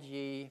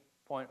IG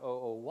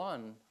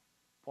 0.001,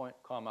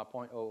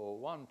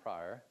 0.001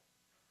 prior,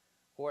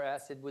 or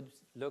as it would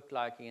look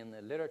like in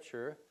the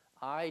literature,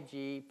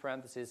 IG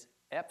parenthesis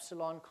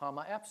epsilon,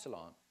 comma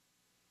epsilon,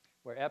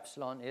 where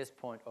epsilon is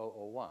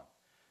 0.001.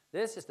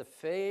 This is the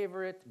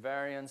favorite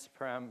variance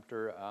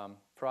parameter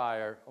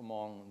prior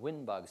among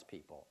Winbugs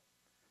people.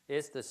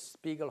 It's the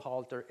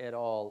Spiegelhalter et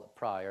al.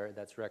 Prior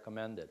that's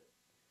recommended.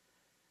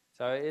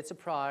 So it's a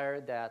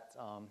prior that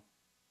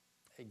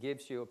it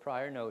gives you a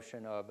prior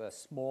notion of a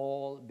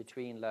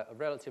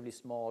relatively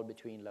small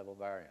between level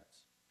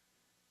variance.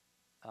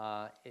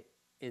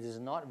 It is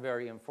not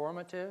very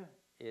informative.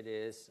 It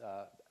is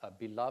a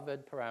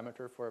beloved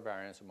parameter for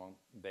variance among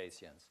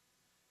Bayesians.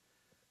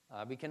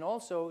 We can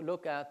also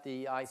look at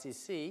the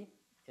ICC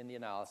in the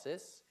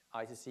analysis,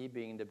 ICC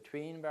being the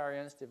between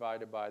variance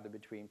divided by the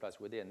between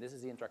plus within. This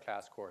is the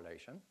intraclass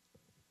correlation,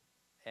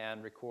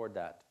 and record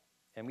that.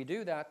 And we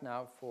do that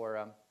now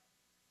for,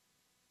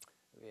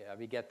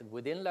 we get the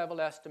within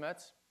level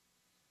estimates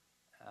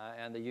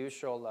and the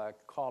usual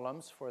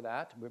columns for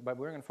that, but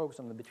we're going to focus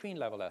on the between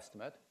level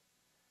estimate.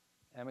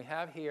 And we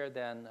have here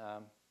then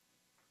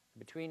the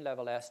between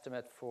level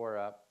estimate for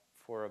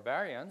a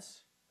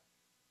variance,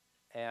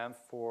 and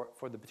for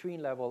the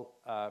between level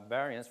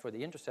variance for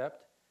the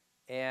intercept,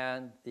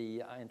 and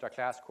the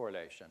intraclass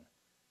correlation,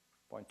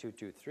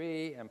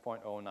 0.223 and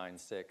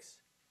 0.096.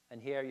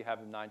 And here you have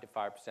a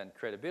 95%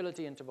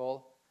 credibility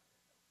interval,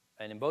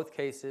 and in both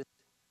cases,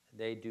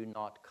 they do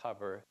not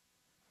cover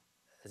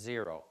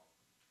 0.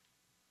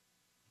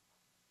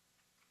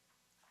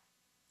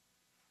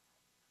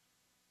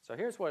 So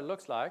here's what it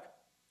looks like.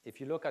 If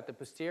you look at the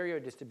posterior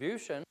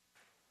distribution,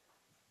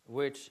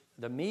 which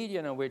the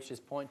median of which is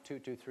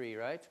 0.223,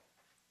 right?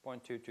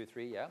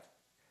 0.223, yeah.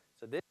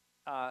 So this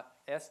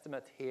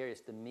estimate here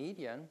is the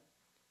median,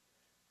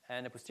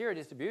 and the posterior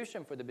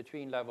distribution for the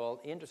between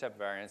level intercept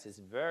variance is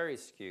very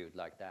skewed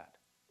like that.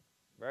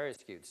 Very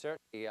skewed.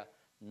 Certainly a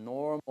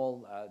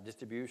normal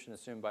distribution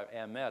assumed by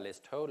ML is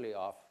totally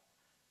off.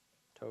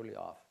 Totally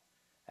off.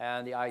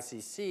 And the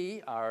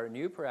ICC, our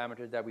new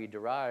parameter that we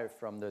derive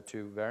from the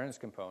two variance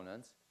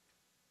components,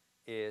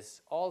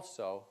 is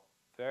also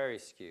very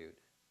skewed,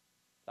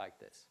 like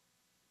this.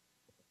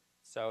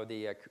 So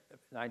the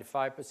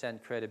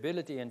 95%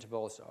 credibility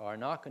intervals are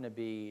not going to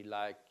be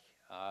like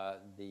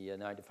the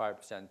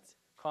 95%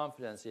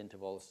 confidence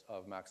intervals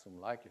of maximum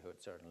likelihood,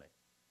 certainly.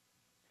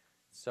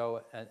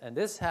 So, and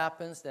this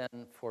happens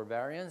then for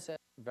variance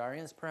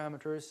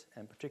parameters,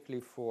 and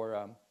particularly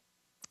for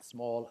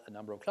small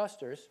number of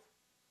clusters.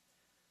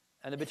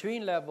 And the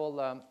between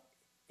level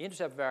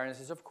intercept variance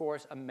is, of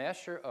course, a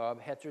measure of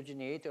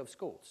heterogeneity of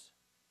schools.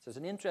 So it's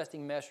an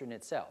interesting measure in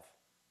itself.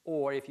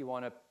 Or if you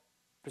want to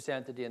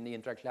present it in the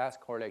intra-class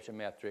correlation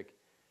metric,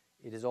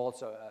 it is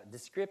also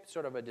a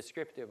sort of a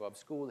descriptive of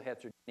school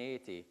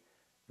heterogeneity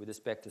with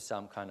respect to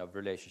some kind of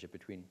relationship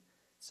between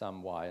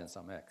some y and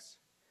some x.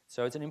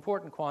 So it's an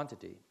important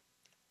quantity.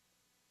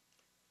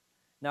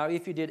 Now,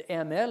 if you did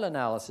ML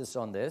analysis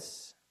on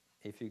this,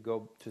 if you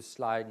go to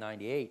slide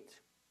 98,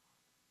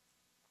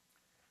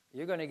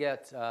 you're going to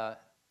get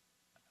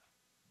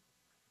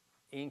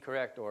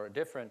incorrect or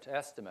different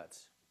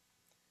estimates.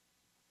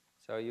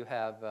 So you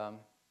have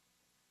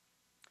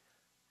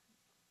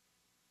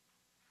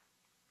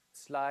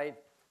slide,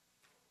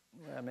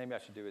 maybe I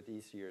should do it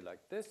easier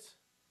like this.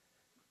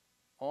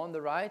 On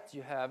the right,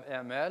 you have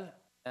ML,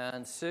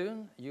 and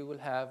soon you will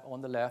have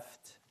on the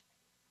left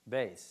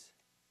Bayes.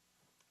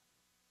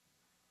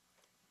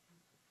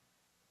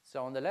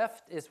 So on the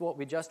left is what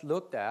we just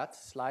looked at,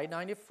 slide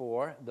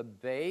 94, the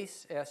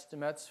Bayes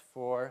estimates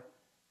for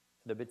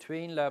the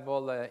between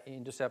level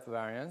intercept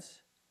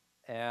variance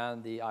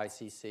and the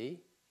ICC.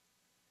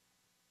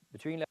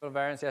 Between level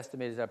variance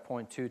estimate is at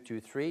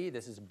 0.223.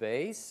 This is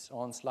Bayes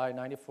on slide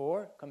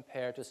 94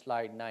 compared to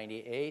slide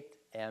 98,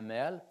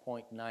 ML,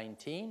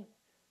 0.19.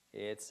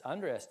 It's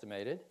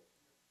underestimated.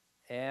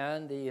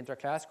 And the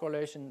intra-class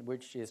correlation,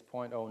 which is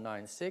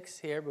 0.096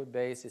 here with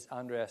Bayes, is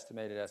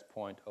underestimated as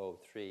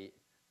 0.03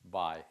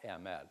 by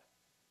ML.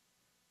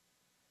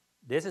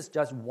 This is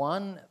just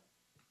one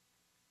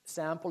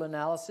sample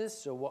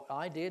analysis. So what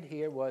I did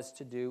here was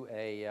to do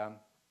a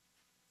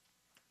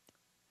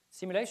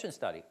simulation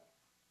study.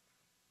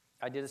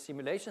 I did a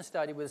simulation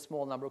study with a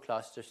small number of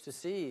clusters to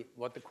see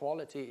what the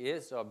quality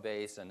is of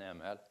Bayes and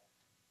ML.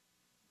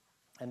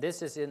 And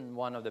this is in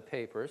one of the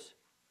papers.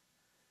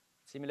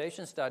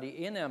 Simulation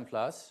study in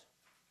Mplus.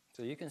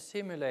 So you can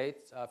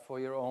simulate for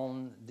your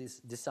own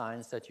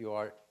designs that you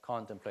are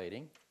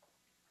contemplating.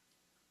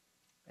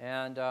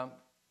 And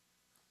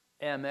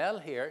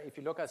ML here, if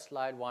you look at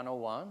slide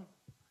 101,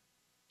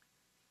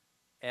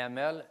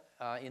 ML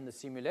in the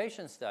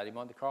simulation study,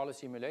 Monte Carlo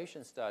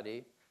simulation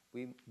study,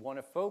 we want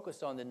to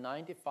focus on the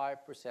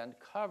 95%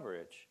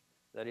 coverage.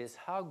 That is,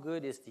 how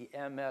good is the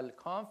ML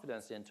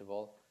confidence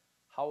interval?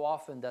 How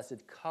often does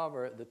it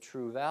cover the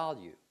true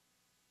value?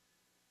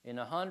 In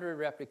 100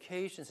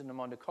 replications in the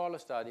Monte Carlo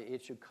study,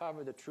 it should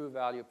cover the true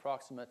value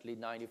approximately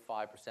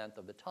 95%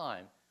 of the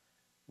time.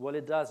 Well,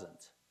 it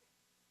doesn't.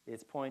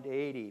 It's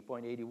 0.80,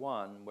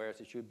 0.81,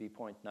 whereas it should be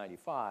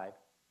 0.95.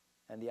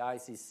 And the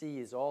ICC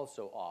is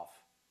also off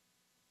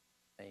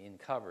in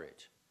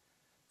coverage.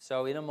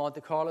 So in a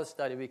Monte Carlo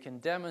study, we can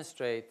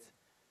demonstrate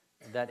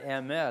that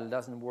ML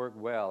doesn't work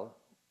well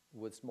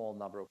with small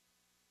number of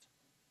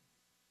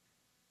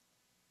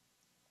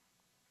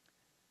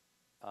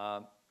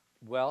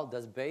well,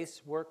 does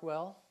Bayes work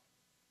well?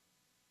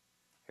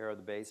 Here are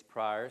the Bayes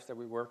priors that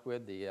we work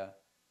with, the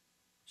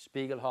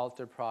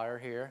Spiegelhalter prior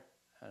here,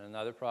 and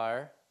another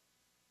prior.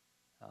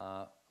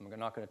 I'm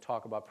not going to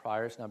talk about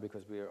priors now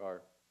because we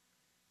are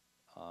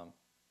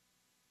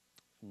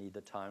need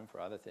the time for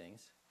other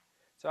things.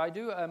 So I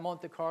do a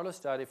Monte Carlo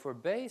study for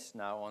Bayes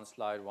now on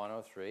slide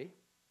 103,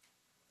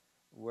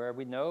 where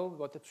we know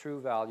what the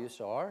true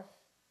values are.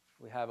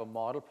 We have a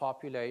model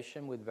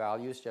population with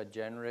values that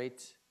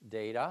generate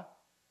data.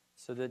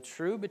 So the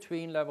true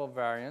between level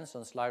variance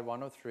on slide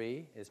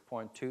 103 is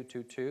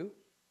 0.222,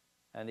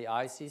 and the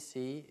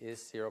ICC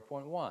is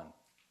 0.1.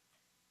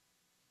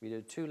 We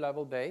did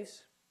two-level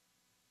Bayes,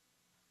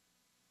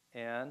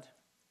 and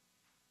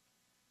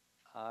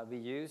we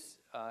use,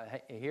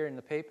 here in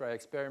the paper, I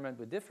experiment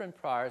with different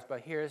priors,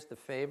 but here's the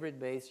favorite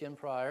Bayesian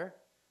prior,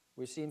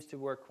 which seems to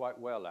work quite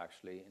well,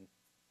 actually.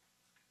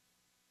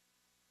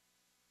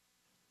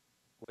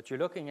 What you're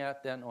looking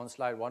at then on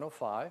slide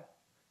 105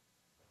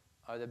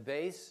 are the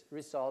Bayes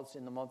results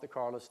in the Monte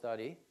Carlo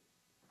study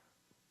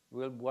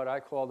with what I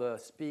call the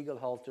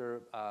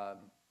Spiegelhalter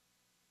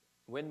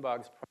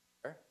Winbugs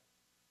prior.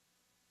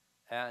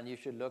 And you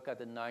should look at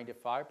the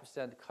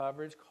 95%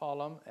 coverage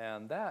column,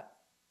 and that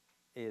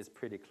is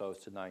pretty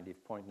close to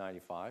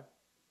 0.95,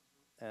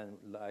 and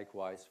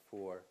likewise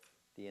for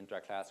the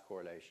intra-class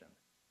correlation.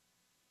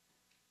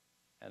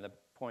 And the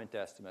point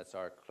estimates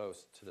are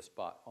close to the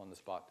spot, on the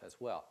spot as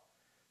well.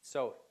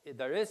 So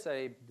there is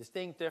a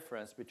distinct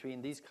difference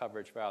between these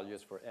coverage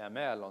values for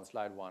ML on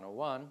slide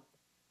 101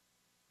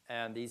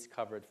 and these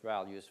coverage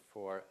values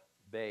for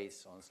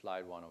Bayes on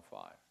slide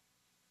 105.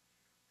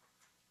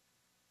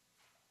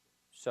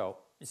 So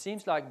it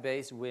seems like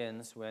Bayes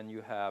wins when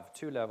you have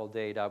two-level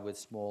data with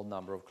small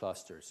number of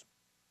clusters.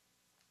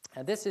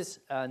 And this is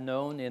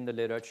known in the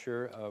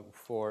literature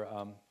for,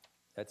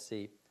 let's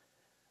see,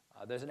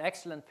 there's an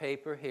excellent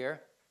paper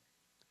here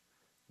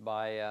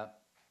by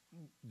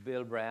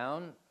Bill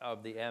Brown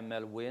of the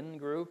ML-Win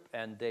group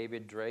and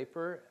David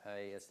Draper,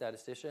 a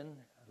statistician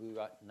who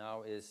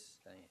now is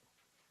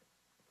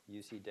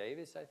UC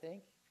Davis, I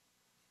think,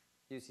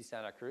 UC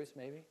Santa Cruz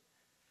maybe.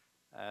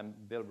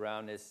 Bill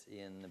Brown is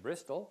in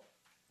Bristol.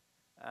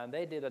 And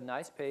they did a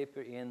nice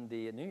paper in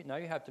the new, now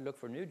you have to look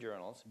for new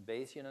journals,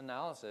 Bayesian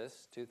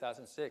Analysis,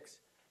 2006,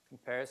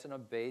 comparison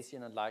of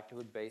Bayesian and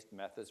likelihood-based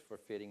methods for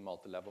fitting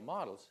multi-level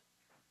models.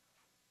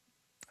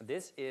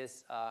 This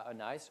is a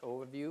nice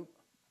overview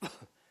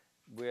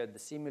with the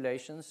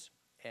simulations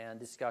and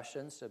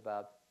discussions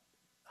about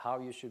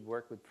how you should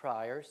work with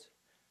priors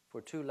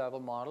for two-level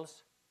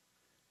models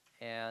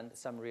and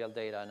some real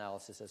data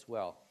analysis as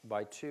well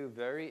by two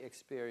very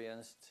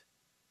experienced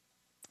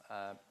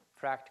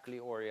practically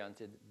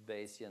oriented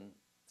Bayesian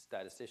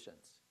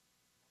statisticians.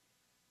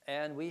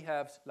 And we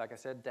have, like I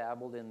said,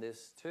 dabbled in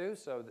this too.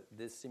 So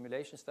this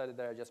simulation study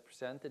that I just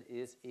presented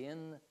is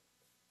in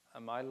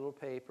my little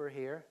paper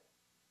here.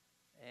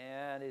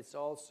 And it's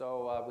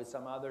also with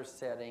some other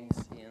settings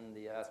in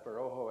the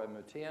Asparojo and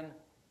Mutien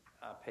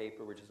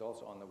paper, which is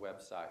also on the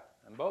website.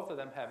 And both of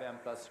them have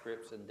Mplus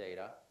scripts and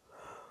data,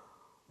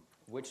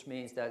 which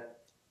means that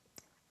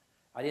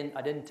I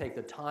didn't take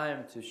the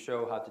time to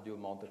show how to do a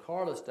Monte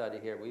Carlo study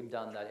here. We've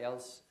done that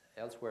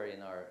elsewhere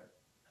in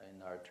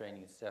our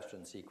training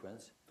session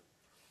sequence.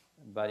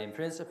 But in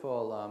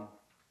principle,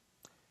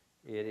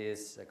 it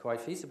is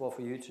quite feasible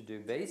for you to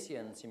do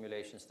Bayesian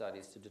simulation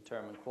studies to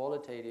determine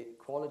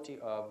quality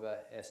of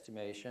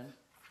estimation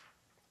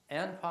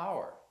and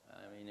power.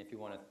 I mean, if you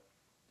want to,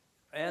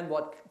 and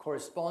what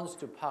corresponds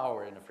to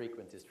power in a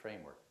frequentist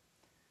framework.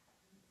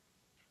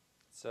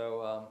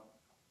 So.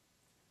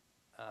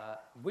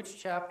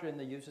 Which chapter in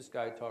the user's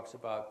guide talks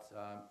about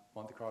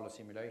Monte Carlo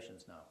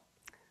simulations now?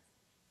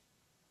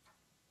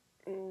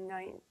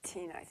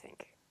 19, I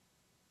think.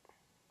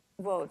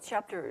 Well,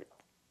 chapter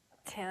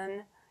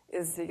 10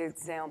 is the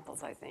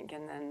examples, I think,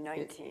 and then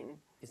 19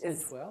 is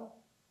it 12?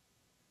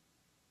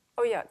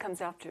 Oh, yeah, it comes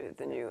after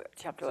the new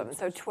chapter 11.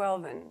 So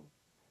 12 and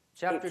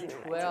Chapter 18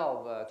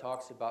 12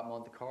 talks about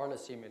Monte Carlo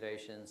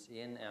simulations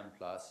in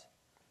Mplus,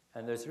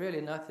 and there's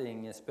really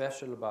nothing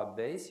special about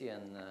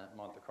Bayesian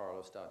Monte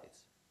Carlo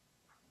studies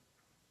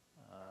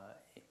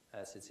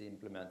as it's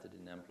implemented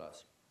in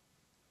Mplus.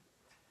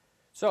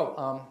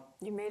 So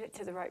you made it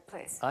to the right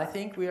place. I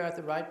think we are at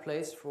the right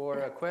place for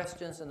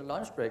questions and the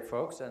lunch break,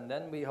 folks, and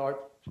then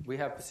we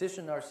have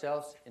positioned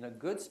ourselves in a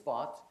good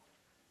spot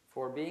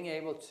for being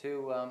able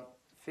to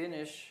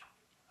finish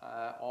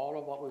all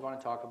of what we want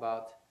to talk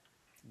about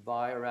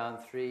by around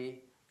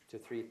 3 to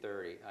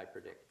 3:30, I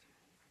predict.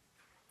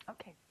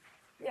 Okay.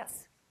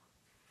 Yes.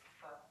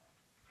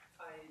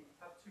 I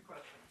have two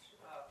questions.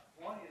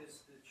 One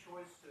is the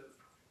choice of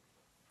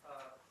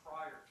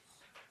priors.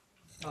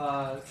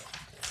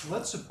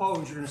 Let's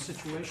suppose you're in a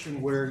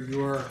situation where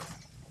your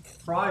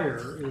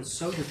prior is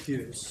so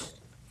diffuse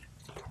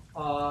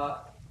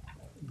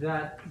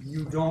that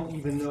you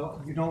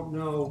don't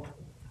know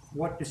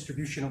what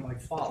distribution it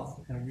might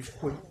follow. And you just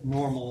put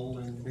normal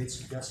and made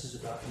some guesses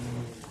about mean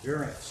and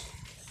variance.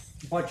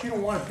 But you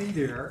don't want to be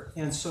there,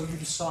 and so you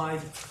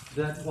decide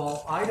that,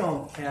 well, I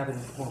don't have an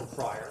informed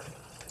prior.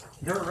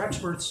 There are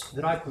experts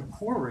that I could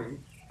query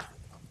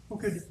who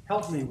could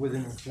help me with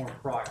an informed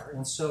prior.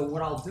 And so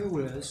what I'll do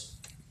is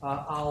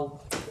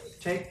I'll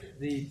take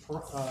the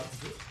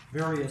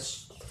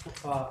various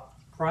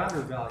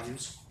parameter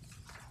values,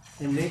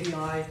 and maybe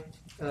I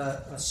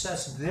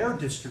assess their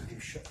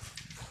distribution.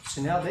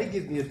 So now they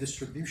give me a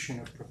distribution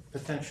of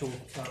potential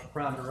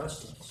parameter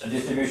estimates. A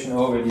distribution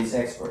over these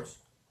experts.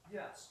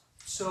 Yes.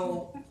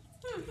 So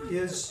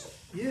is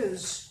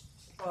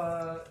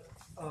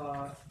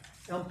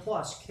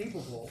Mplus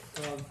capable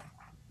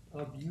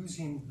of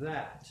using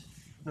that?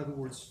 In other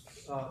words,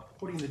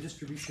 putting the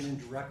distribution in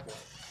directly,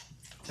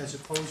 as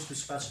opposed to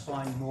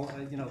specifying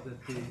that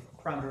the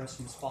parameter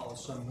estimates follow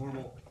some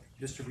normal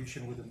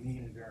distribution with a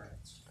mean and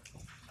variance.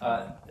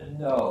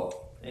 No.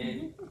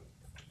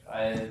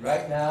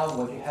 Right now,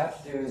 what you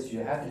have to do is you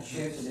have to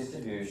choose a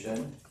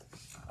distribution,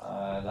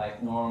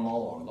 like normal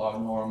or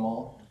log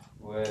normal,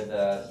 with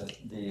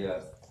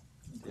the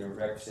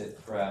requisite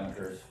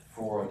parameters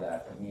for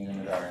that, the mean and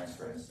the variance,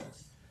 for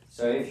instance.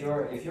 So if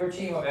your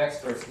team of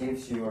experts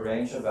gives you a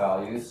range of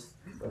values,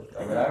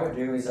 what I would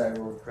do is I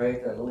would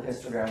create a little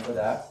histogram for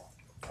that,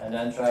 and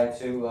then try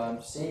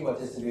to see what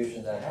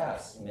distribution that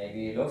has.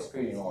 Maybe it looks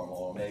pretty normal,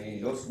 or maybe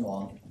it looks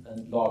log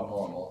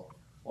normal,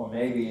 or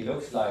maybe it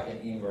looks like an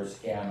inverse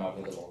gamma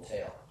with a little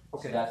tail.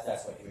 Okay. So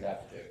that's what you would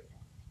have to do.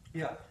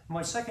 Yeah.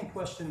 My second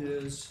question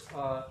is,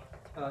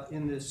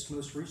 in this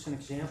most recent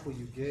example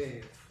you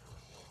gave,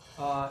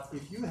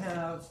 if you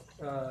have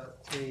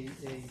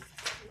a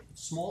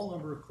small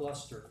number of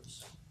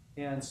clusters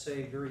and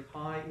say very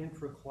high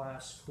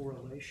intra-class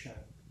correlation,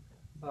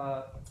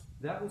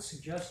 that would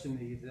suggest to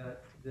me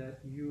that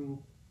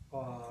you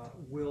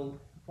will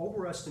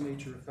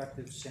overestimate your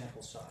effective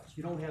sample size.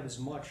 You don't have as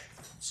much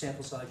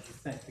sample size as you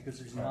think because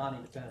there's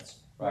non-independence.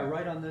 Am I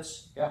right on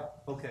this? Yeah.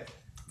 Okay.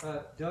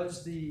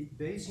 Does the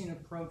Bayesian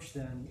approach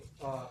then,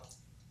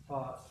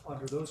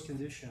 under those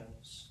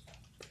conditions,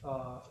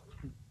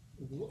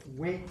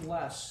 weight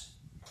less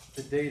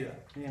the data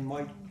and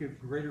might give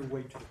greater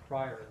weight to the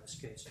prior in this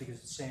case, because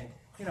it's saying,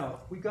 you know,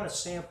 we've got a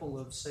sample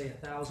of, say,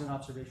 1,000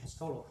 observations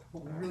total,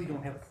 but we really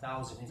don't have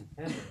 1,000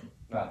 independent.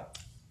 Right.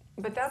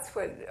 But that's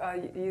what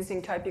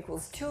using type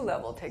equals 2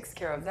 level takes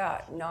care of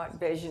that, not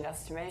Bayesian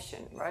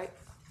estimation, right?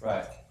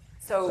 Right.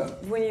 So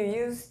when you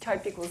use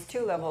type equals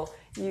 2 level,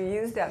 you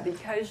use that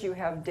because you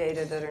have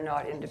data that are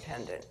not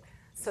independent.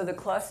 So the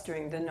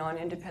clustering, the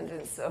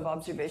non-independence of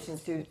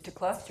observations due to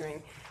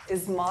clustering,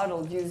 is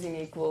modeled using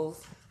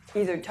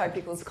either type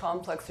equals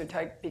complex or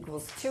type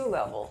equals 2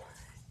 level.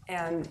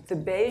 And the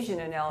Bayesian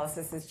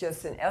analysis is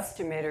just an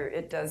estimator.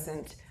 It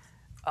doesn't,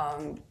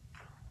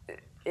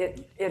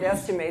 it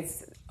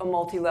estimates a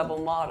multi-level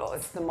model.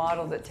 It's the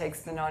model that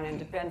takes the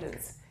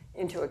non-independence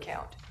into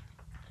account.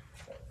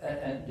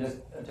 And just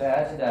to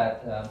add to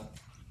that,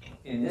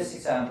 in this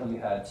example, you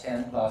had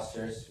 10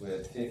 clusters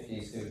with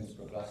 50 students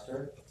per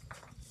cluster.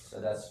 So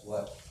that's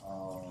what,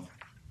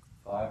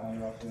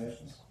 500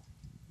 observations?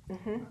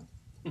 Mm-hmm.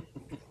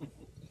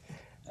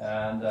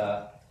 And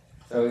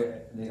so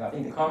I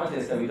think the comment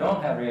is that we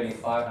don't have really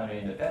 500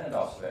 independent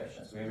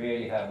observations. We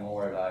really have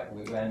more like,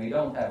 when we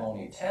don't have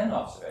only 10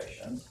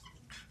 observations,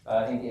 but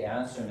I think the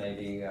answer may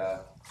be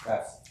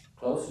perhaps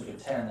closer to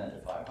 10 than to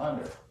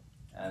 500.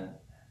 And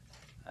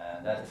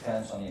that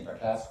depends on the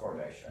interclass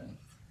correlation.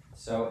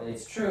 So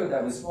it's true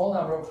that with small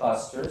number of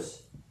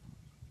clusters,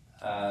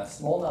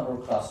 small number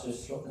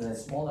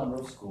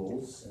of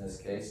schools in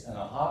this case, and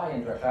a high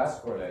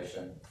interclass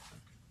correlation,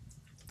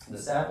 the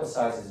sample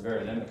size is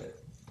very limited,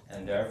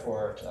 and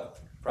therefore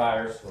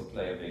priors will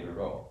play a bigger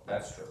role.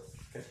 That's true.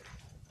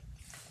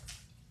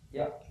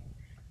 Yeah.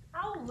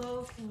 How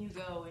low can you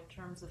go in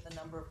terms of the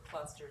number of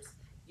clusters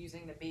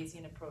using the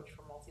Bayesian approach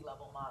for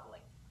multi-level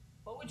modeling?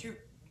 What would your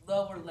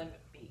lower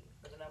limit be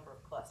for the number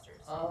of clusters?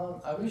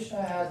 I wish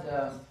I had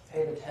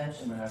paid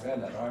attention when I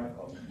read that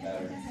article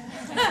better.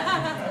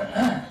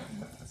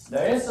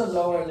 There is a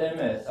lower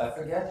limit. I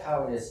forget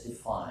how it is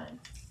defined.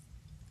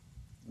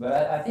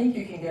 But I think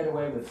you can get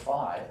away with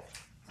 5.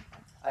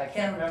 I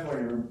can't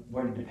remember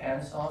what it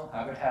depends on.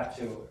 I would have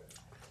to,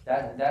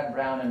 that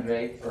Brown and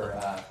Draper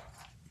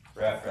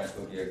reference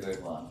would be a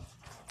good one.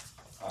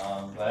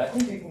 But I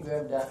think you can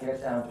get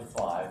down to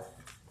 5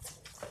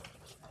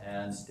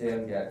 and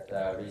still get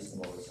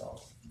reasonable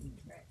results.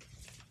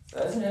 So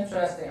that's an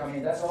interesting, I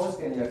mean, that's always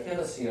been the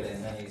Achilles heel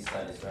in many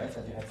studies, right?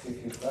 That you have too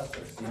few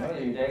clusters. You know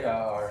that your data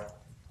are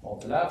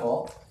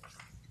multi-level,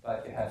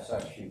 but you have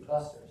such few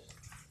clusters.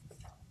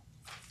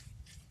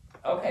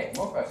 Okay,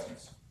 more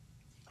questions?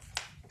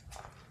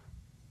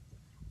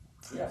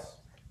 Yes?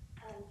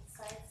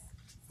 Slides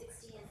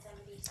 60 and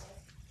 72.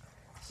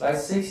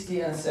 Slides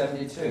 60 and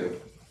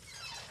 72.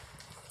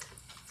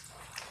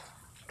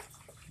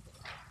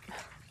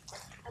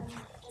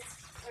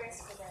 First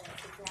for the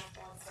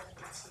example on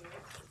 72,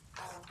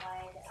 why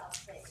the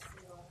output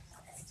field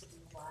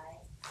STDY,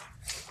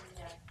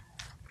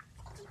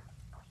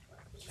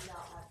 did you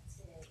not want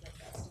to get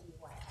the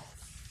STDYX?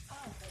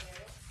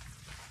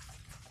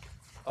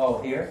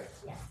 Oh, here?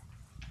 Yes.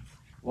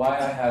 Why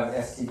I have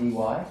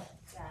STDY?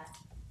 Yeah,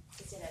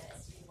 instead of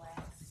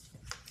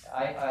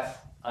STDYX.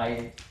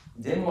 I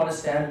didn't want to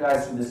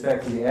standardize with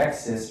respect to the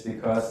X's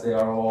because they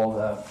are all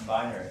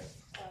binary.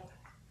 Oh.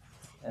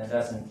 And it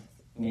doesn't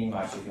mean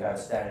much if you have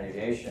a standard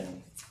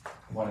deviation.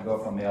 You want to go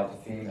from male to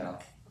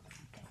female.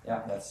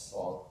 Yeah, that's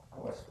all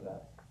there was for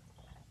that.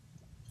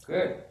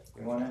 Good.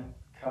 We want to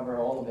cover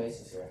all the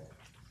bases here.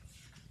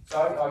 So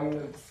are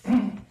you...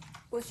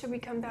 Well, should we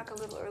come back a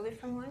little early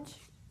from lunch?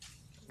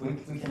 We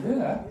can do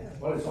that.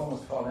 Well, it's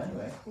almost 12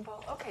 anyway.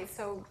 Well, okay,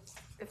 so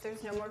if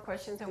there's no more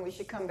questions, then we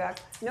should come back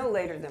no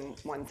later than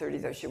 1:30,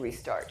 though, should we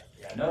start?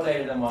 Yeah, no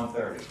later than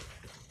 1:30.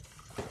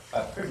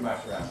 Pretty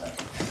much around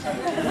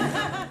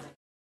that.